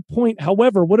 That's a good point.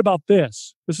 However, what about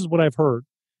this? This is what I've heard.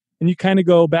 And you kind of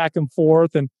go back and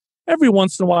forth. And every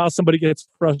once in a while, somebody gets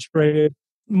frustrated.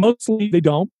 Mostly they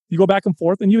don't. You go back and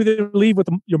forth and you either leave with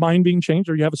your mind being changed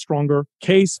or you have a stronger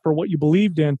case for what you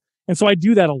believed in. And so I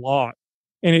do that a lot.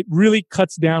 And it really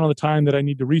cuts down on the time that I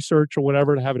need to research or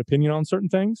whatever to have an opinion on certain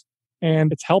things.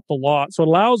 And it's helped a lot. So it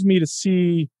allows me to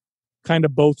see kind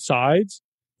of both sides.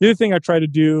 The other thing I try to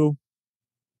do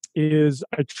is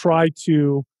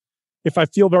if I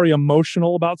feel very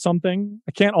emotional about something,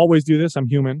 I can't always do this, I'm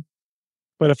human.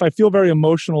 But if I feel very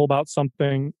emotional about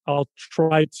something, I'll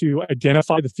try to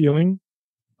identify the feeling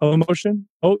of emotion.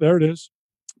 Oh, there it is.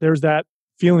 There's that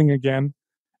feeling again.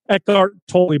 Eckhart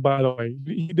Tolle, by the way,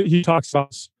 he talks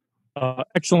about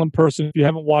excellent person. If you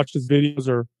haven't watched his videos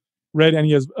or read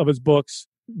any of his books,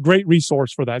 great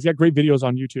resource for that. He's got great videos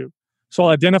on YouTube. So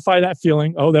I'll identify that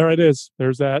feeling. Oh, there it is.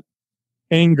 There's that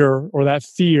anger or that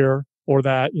fear or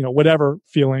that, whatever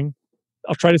feeling.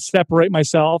 I'll try to separate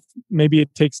myself. Maybe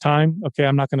it takes time. Okay,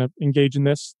 I'm not going to engage in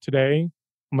this today.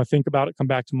 I'm going to think about it, come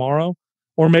back tomorrow.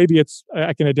 Or maybe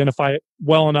I can identify it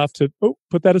well enough to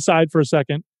put that aside for a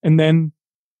second and then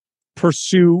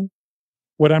pursue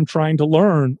what I'm trying to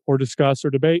learn or discuss or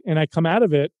debate. And I come out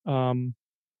of it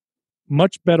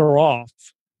much better off.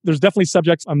 There's definitely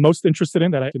subjects I'm most interested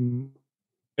in that I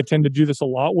tend to do this a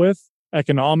lot with.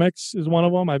 Economics is one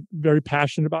of them. I'm very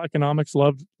passionate about economics,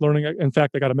 love learning. In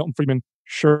fact, I got a Milton Friedman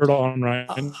shirt on right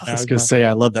now. I was going to say,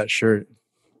 I love that shirt.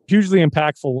 Hugely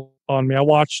impactful on me. I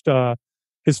watched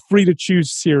his Free to Choose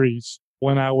series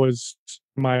when I was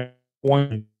my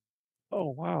one.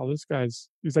 Oh, wow,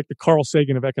 he's like the Carl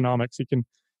Sagan of economics.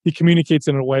 He communicates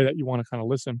in a way that you want to kind of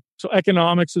listen. So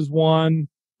economics is one.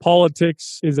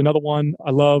 Politics is another one.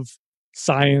 I love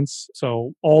science.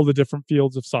 So all the different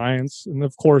fields of science. And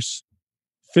of course,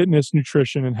 fitness,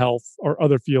 nutrition, and health are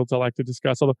other fields I like to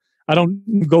discuss. Although I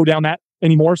don't go down that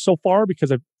anymore so far because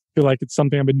I've feel like it's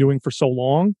something I've been doing for so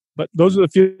long. But those are the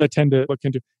few I tend to look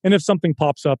into. And if something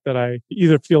pops up that I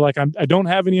either feel like I don't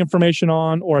have any information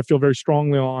on, or I feel very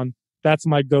strongly on, that's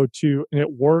my go-to. And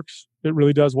it works. It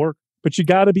really does work. But you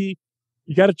got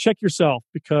to check yourself,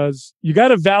 because you got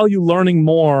to value learning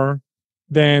more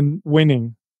than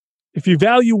winning. If you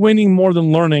value winning more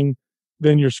than learning,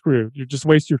 then you're screwed. You just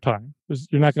waste your time.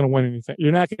 You're not going to win anything.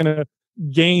 You're not going to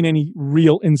gain any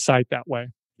real insight that way.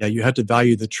 Yeah, you have to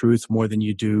value the truth more than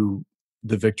you do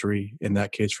the victory in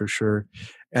that case, for sure.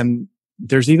 And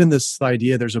there's even this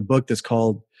idea, there's a book that's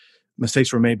called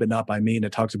Mistakes Were Made But Not By Me, and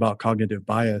it talks about cognitive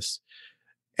bias.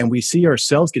 And we see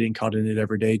ourselves getting caught in it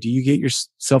every day. Do you get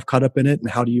yourself caught up in it?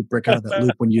 And how do you break out of that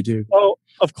loop when you do? Oh,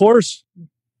 of course.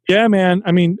 Yeah, man.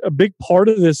 I mean, a big part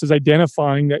of this is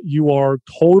identifying that you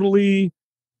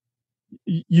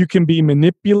can be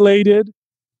manipulated,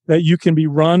 that you can be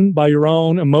run by your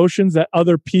own emotions, that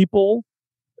other people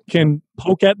can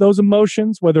poke at those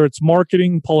emotions, whether it's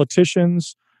marketing,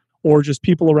 politicians, or just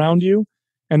people around you.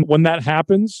 And when that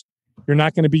happens, you're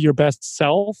not going to be your best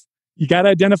self. You got to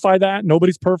identify that.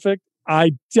 Nobody's perfect.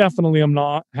 I definitely am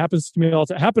not. It happens to me all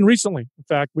the time. It happened recently. In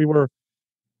fact, we were,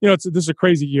 this is a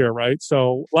crazy year, right?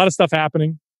 So a lot of stuff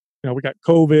happening. We got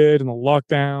COVID and the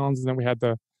lockdowns, and then we had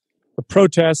the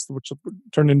protests, which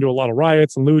turned into a lot of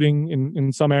riots and looting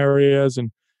in some areas.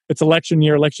 And it's election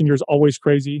year. Election year is always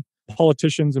crazy.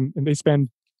 Politicians, and they spend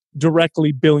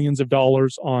directly billions of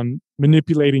dollars on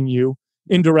manipulating you.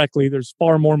 Indirectly, there's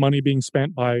far more money being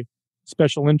spent by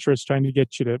special interests trying to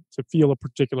get you to feel a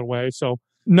particular way. So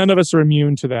none of us are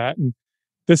immune to that. And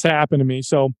this happened to me.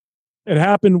 So it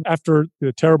happened after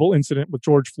the terrible incident with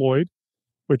George Floyd,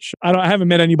 which I haven't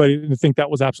met anybody to think that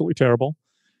was absolutely terrible.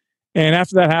 And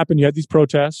after that happened, you had these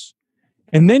protests.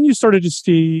 And then you started to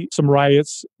see some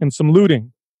riots and some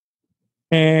looting.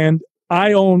 And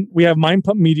we have Mind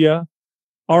Pump Media.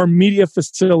 Our media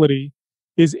facility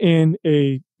is in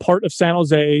a part of San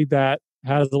Jose that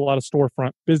has a lot of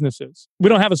storefront businesses. We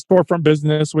don't have a storefront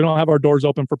business. We don't have our doors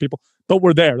open for people, but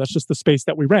we're there. That's just the space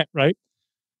that we rent, right?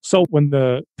 So when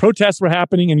the protests were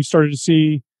happening and you started to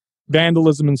see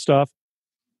vandalism and stuff,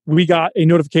 we got a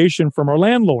notification from our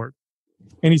landlord.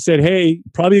 And he said, hey,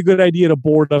 probably a good idea to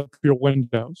board up your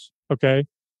windows, okay?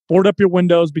 Board up your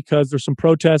windows because there's some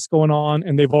protests going on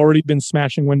and they've already been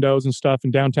smashing windows and stuff in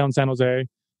downtown San Jose.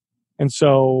 And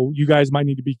so you guys might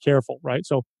need to be careful, right?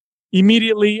 So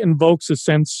immediately invokes a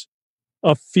sense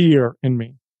of fear in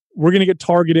me. We're going to get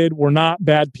targeted. We're not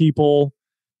bad people.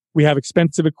 We have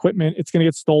expensive equipment. It's going to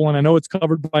get stolen. I know it's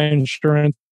covered by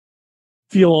insurance.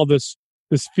 Feel all this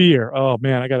fear. Oh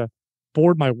man, I got to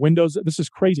board my windows. This is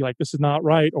crazy. Like, this is not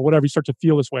right, or whatever. You start to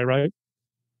feel this way, right?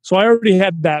 So I already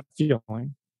had that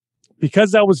feeling.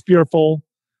 Because I was fearful,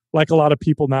 like a lot of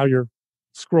people now, you're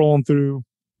scrolling through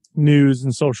news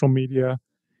and social media.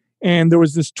 And there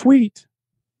was this tweet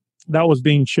that was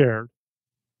being shared.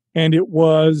 And it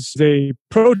was a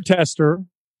protester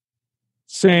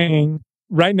saying,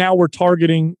 right now we're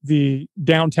targeting the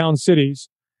downtown cities,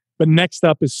 but next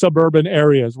up is suburban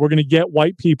areas. We're going to get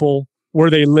white people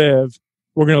where they live.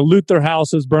 We're going to loot their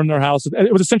houses, burn their houses. And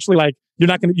it was essentially like,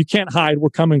 you can't hide. We're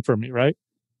coming from you, right?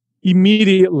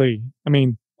 Immediately,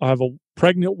 I have a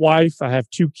pregnant wife. I have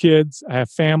 2 kids. I have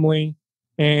family.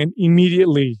 And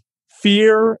immediately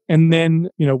fear. And then,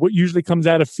 what usually comes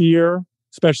out of fear,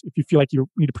 especially if you feel like you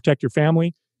need to protect your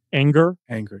family, anger.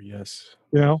 Anger, yes.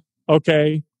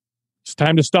 Okay, it's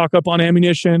time to stock up on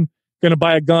ammunition. Going to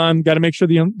buy a gun. Got to make sure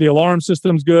the alarm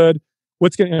system's good.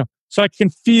 So I can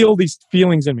feel these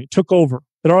feelings in me. Took over.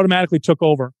 It automatically took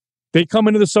over. They come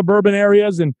into the suburban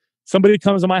areas and somebody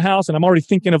comes to my house and I'm already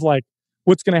thinking of like,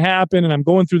 what's going to happen? And I'm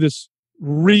going through this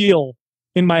reel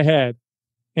in my head.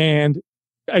 And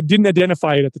I didn't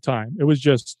identify it at the time. It was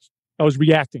just, I was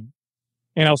reacting.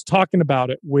 And I was talking about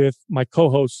it with my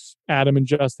co-hosts, Adam and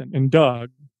Justin, and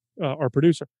Doug, our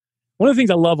producer. One of the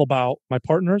things I love about my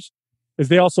partners is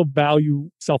they also value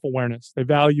self-awareness. They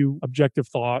value objective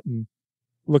thought and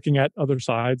looking at other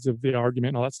sides of the argument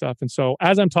and all that stuff. And so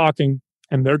as I'm talking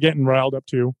and they're getting riled up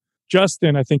too,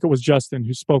 Justin, I think it was Justin,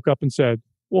 who spoke up and said,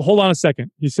 well, hold on a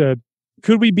second. He said,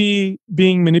 could we be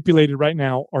being manipulated right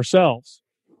now ourselves?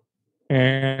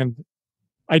 And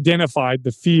identified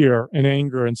the fear and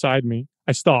anger inside me.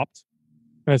 I stopped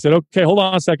and I said, okay, hold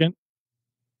on a second.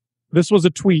 This was a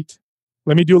tweet.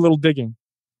 Let me do a little digging.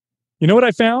 You know what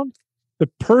I found? The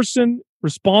person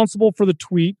responsible for the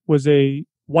tweet was a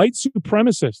white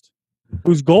supremacist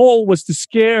whose goal was to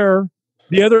scare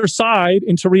the other side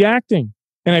into reacting.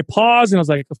 And I paused and I was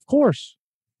like, of course,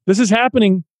 this is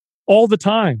happening all the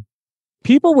time.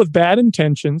 People with bad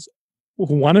intentions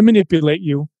who want to manipulate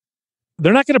you,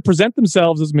 they're not going to present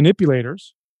themselves as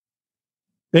manipulators.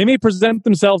 They may present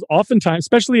themselves oftentimes,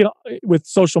 especially with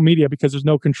social media, because there's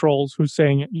no controls who's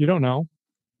saying it. You don't know.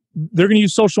 They're going to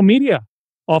use social media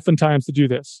oftentimes to do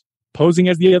this, posing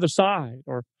as the other side,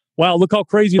 or, wow, look how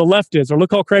crazy the left is, or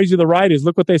look how crazy the right is.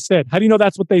 Look what they said. How do you know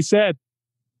that's what they said?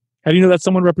 How do you know that's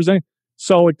someone representing?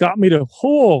 So it got me to,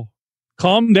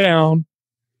 calm down.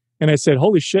 And I said,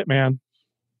 holy shit, man.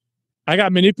 I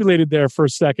got manipulated there for a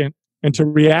second into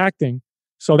reacting.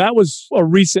 So that was a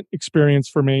recent experience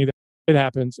for me. It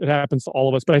happens. It happens to all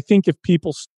of us. But I think if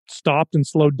people stopped and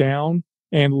slowed down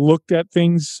and looked at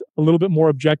things a little bit more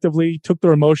objectively, took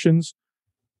their emotions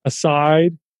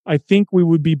aside, I think we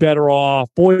would be better off.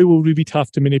 Boy, would we be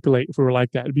tough to manipulate if we were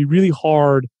like that. It'd be really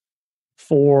hard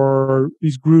for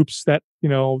these groups that,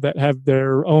 that have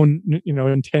their own,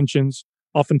 intentions,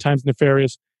 oftentimes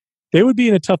nefarious. They would be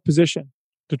in a tough position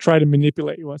to try to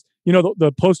manipulate us.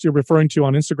 The post you're referring to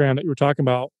on Instagram that you were talking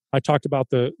about, I talked about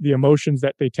the emotions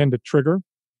that they tend to trigger.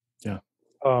 Yeah.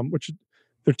 Which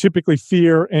they're typically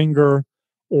fear, anger,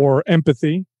 or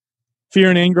empathy. Fear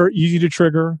and anger, easy to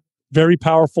trigger, very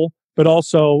powerful, but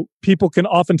also people can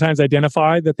oftentimes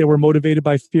identify that they were motivated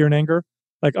by fear and anger.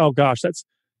 Like, oh gosh, that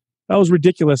was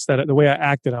ridiculous that the way I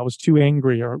acted, I was too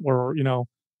angry, or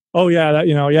oh yeah,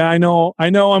 I know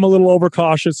I'm a little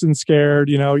overcautious and scared,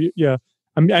 yeah.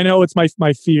 I know it's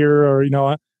my fear, or,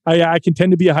 I can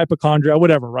tend to be a hypochondriac,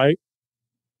 whatever, right?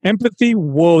 Empathy,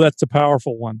 whoa, that's a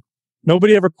powerful one.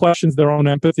 Nobody ever questions their own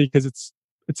empathy because it's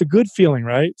a good feeling,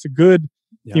 right? It's a good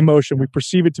emotion. We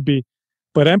perceive it to be.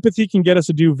 But empathy can get us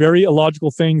to do very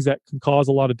illogical things that can cause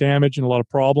a lot of damage and a lot of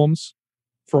problems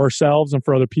for ourselves and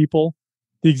for other people.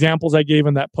 The examples I gave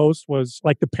in that post was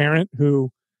like the parent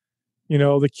who,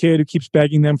 the kid who keeps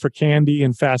begging them for candy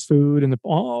and fast food, and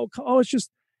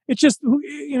it's just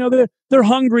they're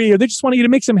hungry, or they just want you to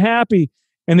make them happy,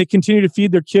 and they continue to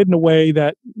feed their kid in a way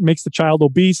that makes the child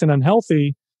obese and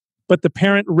unhealthy. But the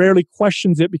parent rarely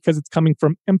questions it because it's coming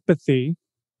from empathy,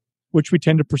 which we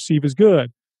tend to perceive as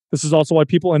good. This is also why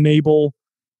people enable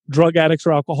drug addicts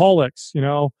or alcoholics. I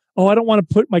don't want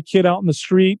to put my kid out in the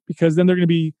street because then they're going to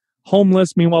be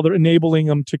homeless. Meanwhile, they're enabling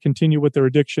them to continue with their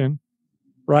addiction,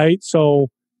 right? So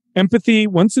empathy,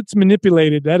 once it's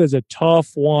manipulated, that is a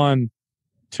tough one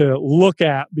to look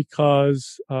at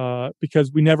because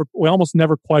we almost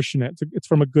never question it. It's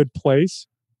from a good place.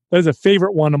 That is a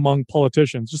favorite one among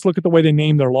politicians. Just look at the way they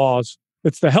name their laws.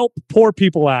 It's the Help Poor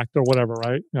People Act or whatever,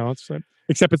 right?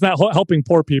 Except it's not helping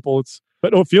poor people.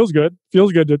 But it feels good.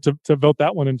 Feels good to vote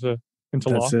that one into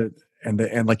law. That's it.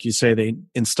 And like you say, they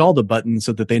install the button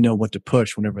so that they know what to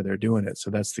push whenever they're doing it.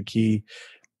 So that's the key.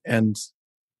 And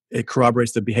it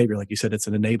corroborates the behavior. Like you said, it's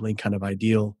an enabling kind of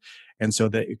ideal. And so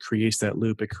that it creates that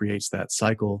loop, it creates that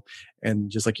cycle. And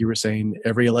just like you were saying,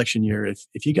 every election year,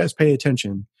 if you guys pay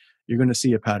attention, you're going to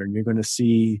see a pattern. You're going to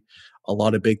see a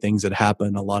lot of big things that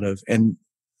happen, and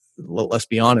let's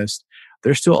be honest,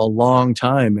 there's still a long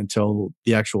time until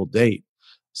the actual date.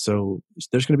 So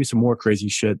there's going to be some more crazy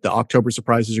shit. The October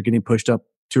surprises are getting pushed up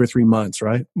 2 or 3 months,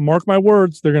 right? Mark my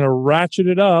words, they're going to ratchet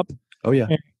it up. Oh yeah.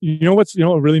 And what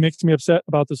really makes me upset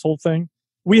about this whole thing?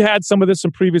 We had some of this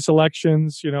in previous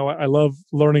elections. I love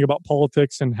learning about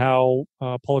politics and how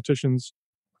politicians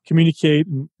communicate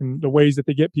and the ways that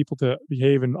they get people to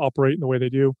behave and operate in the way they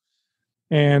do.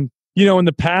 And, in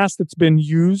the past, it's been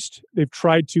used. They've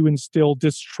tried to instill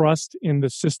distrust in the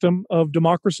system of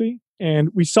democracy. And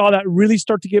we saw that really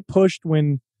start to get pushed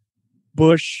when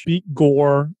Bush beat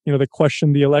Gore. They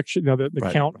questioned the election, the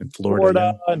right. count in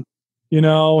Florida. And,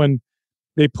 and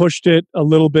they pushed it a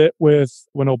little bit when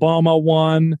Obama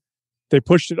won. They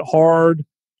pushed it hard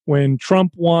when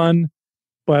Trump won.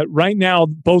 But right now,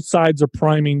 both sides are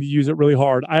priming to use it really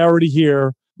hard. I already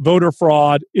hear voter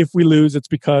fraud. If we lose, it's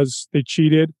because they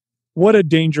cheated. What a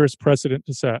dangerous precedent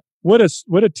to set. What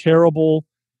a terrible,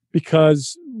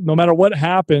 because no matter what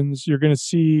happens, you're going to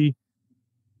see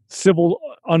civil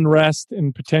unrest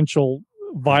and potential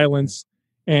violence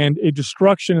and a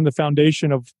destruction in the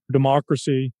foundation of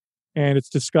democracy. And it's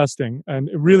disgusting. And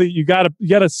really, you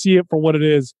gotta see it for what it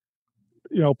is.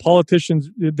 Politicians,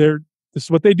 this is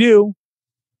what they do.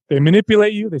 They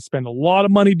manipulate you. They spend a lot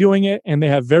of money doing it, and they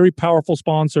have very powerful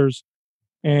sponsors.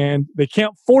 And they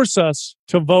can't force us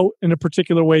to vote in a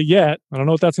particular way yet. I don't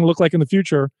know what that's going to look like in the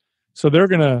future. So they're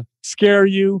going to scare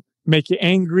you, make you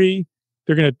angry.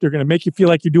 They're going to make you feel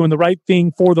like you're doing the right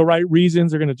thing for the right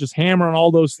reasons. They're going to just hammer on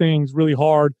all those things really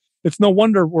hard. It's no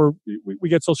wonder we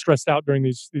get so stressed out during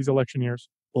these election years.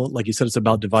 Well, like you said, it's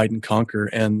about divide and conquer.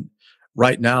 And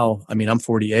right now, I'm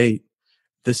 48.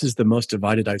 This is the most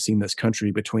divided I've seen this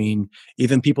country between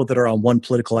even people that are on one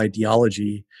political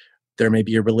ideology. there may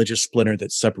be a religious splinter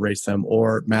that separates them,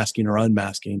 or masking or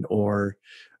unmasking, or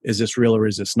is this real or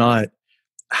is this not?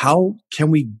 How can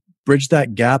we bridge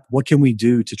that gap? What can we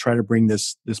do to try to bring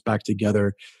this back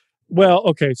together? Well,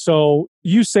 okay, so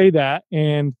you say that,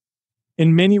 and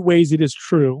in many ways it is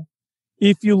true.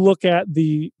 If you look at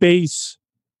the base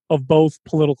of both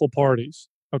political parties,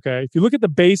 okay, if you look at the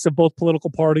base of both political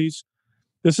parties,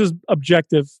 this is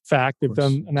objective fact. They've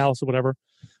done analysis, whatever.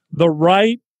 The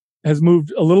right has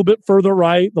moved a little bit further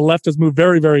right. The left has moved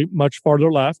very, very much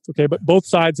farther left. Okay, but both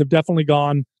sides have definitely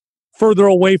gone further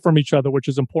away from each other, which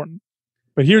is important.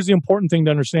 But here's the important thing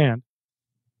to understand.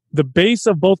 The base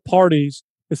of both parties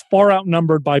is far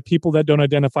outnumbered by people that don't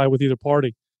identify with either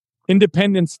party.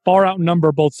 Independents far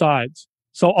outnumber both sides.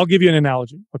 So I'll give you an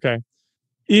analogy. Okay.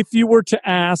 If you were to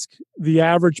ask the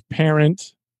average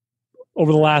parent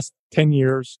over the last 10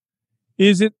 years,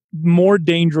 is it more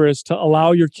dangerous to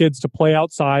allow your kids to play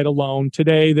outside alone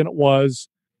today than it was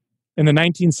in the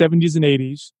 1970s and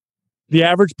 80s? The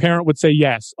average parent would say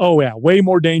yes. Oh, yeah, way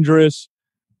more dangerous,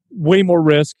 way more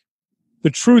risk.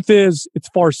 The truth is, it's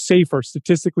far safer,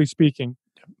 statistically speaking.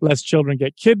 Less children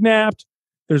get kidnapped.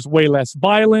 There's way less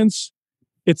violence.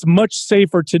 It's much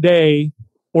safer today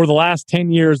or the last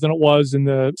 10 years than it was in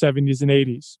the 70s and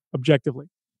 80s, objectively.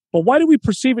 But why do we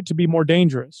perceive it to be more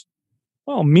dangerous?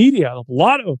 Well, media,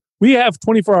 we have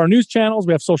 24-hour news channels.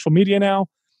 We have social media now.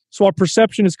 So our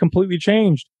perception is completely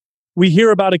changed. We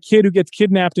hear about a kid who gets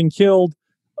kidnapped and killed,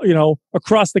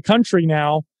 across the country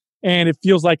now, and it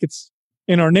feels like it's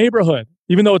in our neighborhood.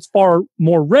 Even though it's far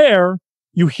more rare,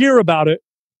 you hear about it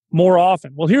more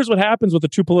often. Well, here's what happens with the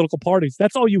two political parties.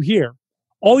 That's all you hear.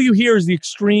 All you hear is the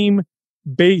extreme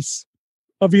base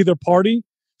of either party.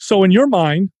 So in your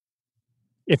mind,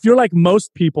 if you're like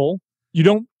most people, you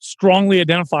don't strongly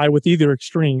identify with either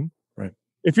extreme. Right.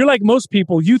 If you're like most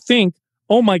people, you think,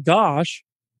 oh my gosh,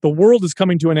 the world is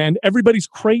coming to an end. Everybody's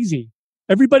crazy.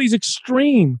 Everybody's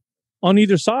extreme on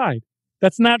either side.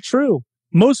 That's not true.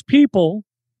 Most people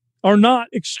are not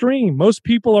extreme. Most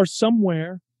people are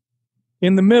somewhere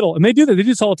in the middle. And they do that. They do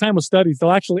this all the time with studies.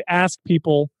 They'll actually ask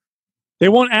people, they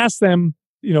won't ask them,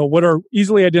 what are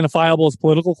easily identifiable as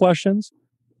political questions.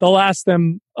 They'll ask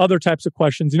them other types of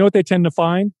questions. You know what they tend to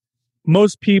find?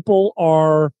 Most people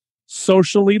are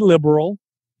socially liberal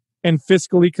and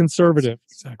fiscally conservative.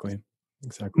 Exactly.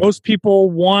 Most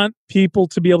people want people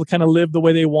to be able to kind of live the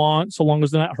way they want, so long as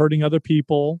they're not hurting other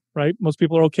people, right? Most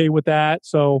people are okay with that.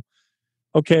 So,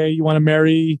 okay, you want to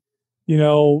marry,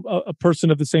 a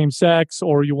person of the same sex,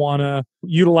 or you want to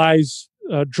utilize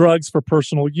drugs for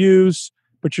personal use,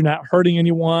 but you're not hurting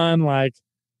anyone. Like,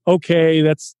 okay,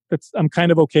 that's I'm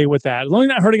kind of okay with that. As long as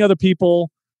you're not hurting other people,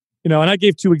 and I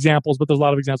gave two examples, but there's a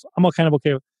lot of examples. I'm all kind of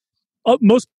okay with.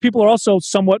 Most people are also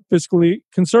somewhat fiscally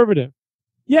conservative.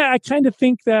 Yeah, I kind of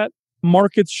think that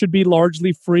markets should be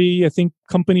largely free. I think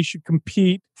companies should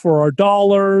compete for our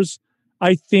dollars.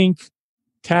 I think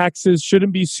taxes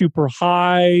shouldn't be super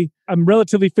high. I'm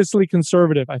relatively fiscally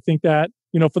conservative. I think that,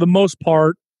 for the most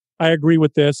part, I agree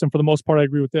with this. And for the most part, I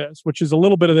agree with this, which is a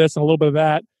little bit of this and a little bit of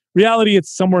that. Reality, it's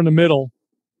somewhere in the middle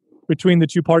between the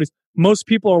two parties. Most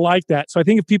people are like that. So I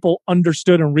think if people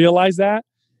understood and realized that,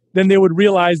 then they would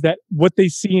realize that what they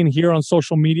see and hear on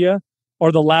social media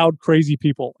are the loud, crazy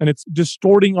people. And it's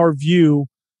distorting our view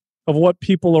of what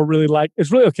people are really like.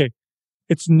 It's really, okay,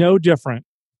 it's no different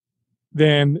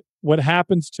than what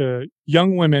happens to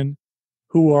young women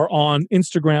who are on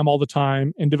Instagram all the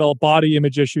time and develop body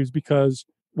image issues because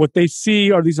what they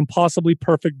see are these impossibly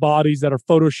perfect bodies that are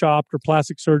photoshopped or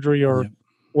plastic surgery or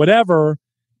whatever.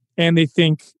 And they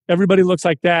think everybody looks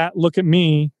like that. Look at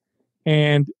me.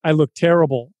 And I look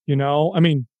terrible. I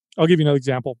mean, I'll give you another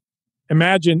example.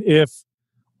 Imagine if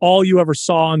all you ever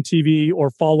saw on TV or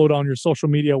followed on your social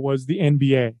media was the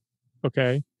NBA.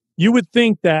 Okay. You would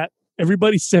think that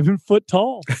everybody's 7 foot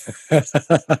tall.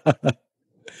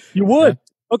 You would.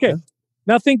 Okay. Yeah.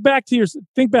 Now think back.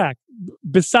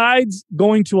 Besides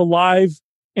going to a live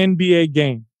NBA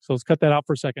game. So let's cut that out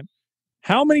for a second.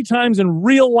 How many times in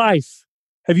real life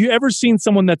have you ever seen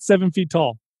someone that's 7 feet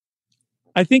tall?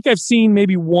 I think I've seen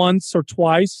maybe once or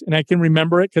twice, and I can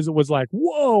remember it because it was like,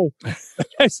 whoa, that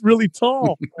guy's really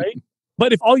tall, right?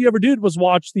 But if all you ever did was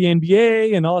watch the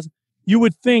NBA and all this, you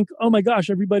would think, oh my gosh,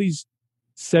 everybody's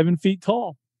 7 feet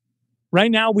tall.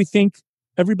 Right now, we think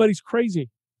everybody's crazy.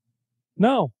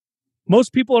 No,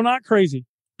 most people are not crazy.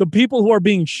 The people who are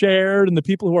being shared and the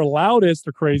people who are loudest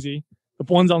are crazy. The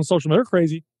ones on social media are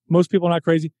crazy. Most people are not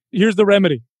crazy. Here's the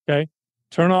remedy, okay?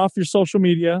 Turn off your social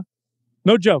media.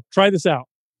 No joke. Try this out.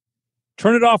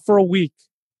 Turn it off for a week.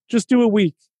 Just do a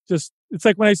week. It's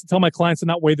like when I used to tell my clients to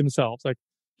not weigh themselves. Like,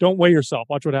 don't weigh yourself.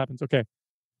 Watch what happens. Okay.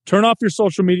 Turn off your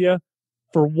social media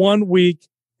for 1 week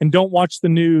and don't watch the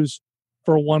news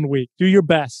for 1 week. Do your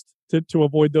best to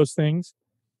avoid those things.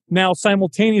 Now,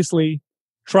 simultaneously,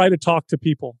 try to talk to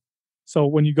people. So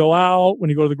when you go out, when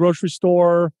you go to the grocery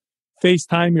store,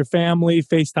 FaceTime your family,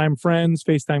 FaceTime friends,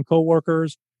 FaceTime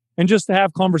coworkers, and just to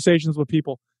have conversations with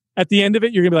people. At the end of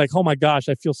it, you're going to be like, oh my gosh,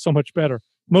 I feel so much better.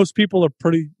 Most people are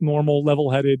pretty normal,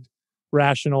 level-headed,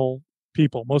 rational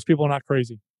people. Most people are not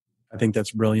crazy. I think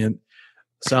that's brilliant.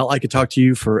 Sal, I could talk to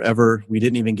you forever. We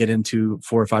didn't even get into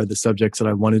 4 or 5 of the subjects that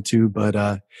I wanted to,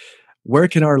 but where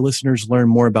can our listeners learn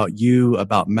more about you,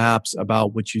 about MAPS,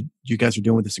 about what you guys are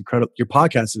doing with this incredible, your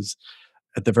podcast is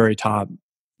at the very top.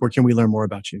 Where can we learn more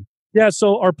about you? Yeah,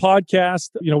 so our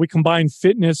podcast, we combine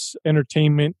fitness,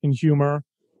 entertainment, and humor.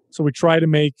 So we try to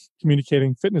make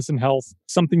communicating fitness and health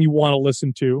something you want to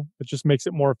listen to. It just makes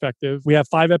it more effective. We have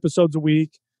 5 episodes a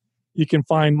week. You can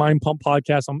find Mind Pump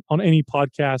Podcast on any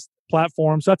podcast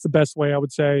platform. So that's the best way, I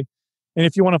would say. And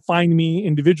if you want to find me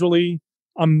individually,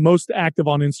 I'm most active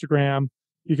on Instagram.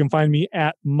 You can find me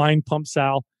at Mind Pump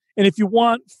Sal. And if you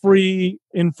want free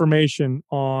information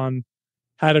on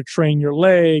how to train your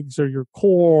legs or your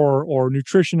core or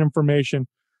nutrition information,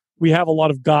 we have a lot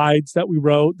of guides that we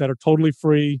wrote that are totally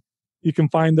free. You can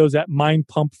find those at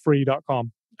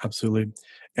mindpumpfree.com. Absolutely.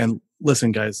 And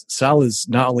listen, guys, Sal is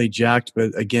not only jacked,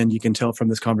 but again, you can tell from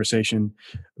this conversation,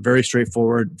 very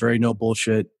straightforward, very no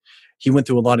bullshit. He went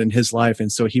through a lot in his life.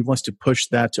 And so he wants to push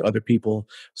that to other people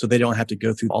so they don't have to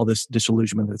go through all this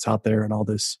disillusionment that's out there and all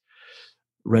this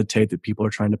red tape that people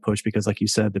are trying to push. Because like you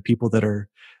said, the people that are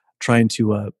trying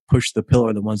to push the pill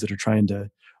are the ones that are trying to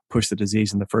push the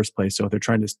disease in the first place. So if they're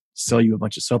trying to sell you a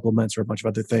bunch of supplements or a bunch of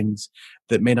other things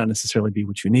that may not necessarily be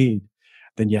what you need,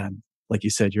 then yeah, like you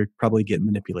said, you're probably getting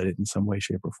manipulated in some way,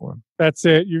 shape, or form. That's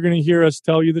it. You're going to hear us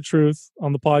tell you the truth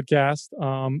on the podcast.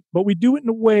 But we do it in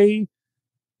a way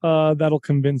that'll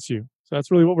convince you. So that's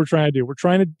really what we're trying to do. We're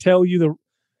trying to tell you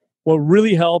what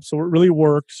really helps or what really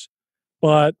works.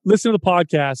 But listen to the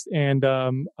podcast, and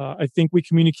I think we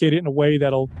communicate it in a way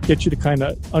that'll get you to kind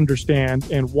of understand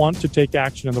and want to take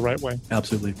action in the right way.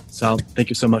 Absolutely. Sal, thank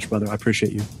you so much, brother. I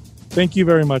appreciate you. Thank you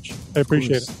very much. I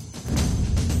appreciate it.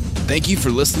 Thank you for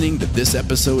listening to this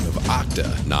episode of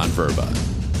Octa Non-Verba.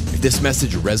 If this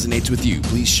message resonates with you,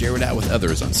 please share it out with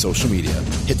others on social media.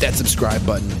 Hit that subscribe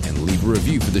button and leave a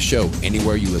review for the show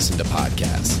anywhere you listen to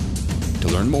podcasts. To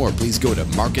learn more, please go to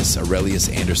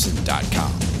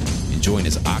MarcusAureliusAnderson.com. Join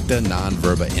his Octa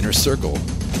Non-Verba Inner Circle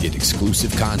to get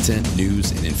exclusive content,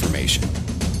 news, and information.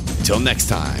 Until next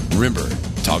time, remember,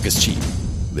 talk is cheap.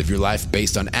 Live your life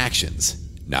based on actions,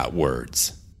 not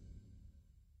words.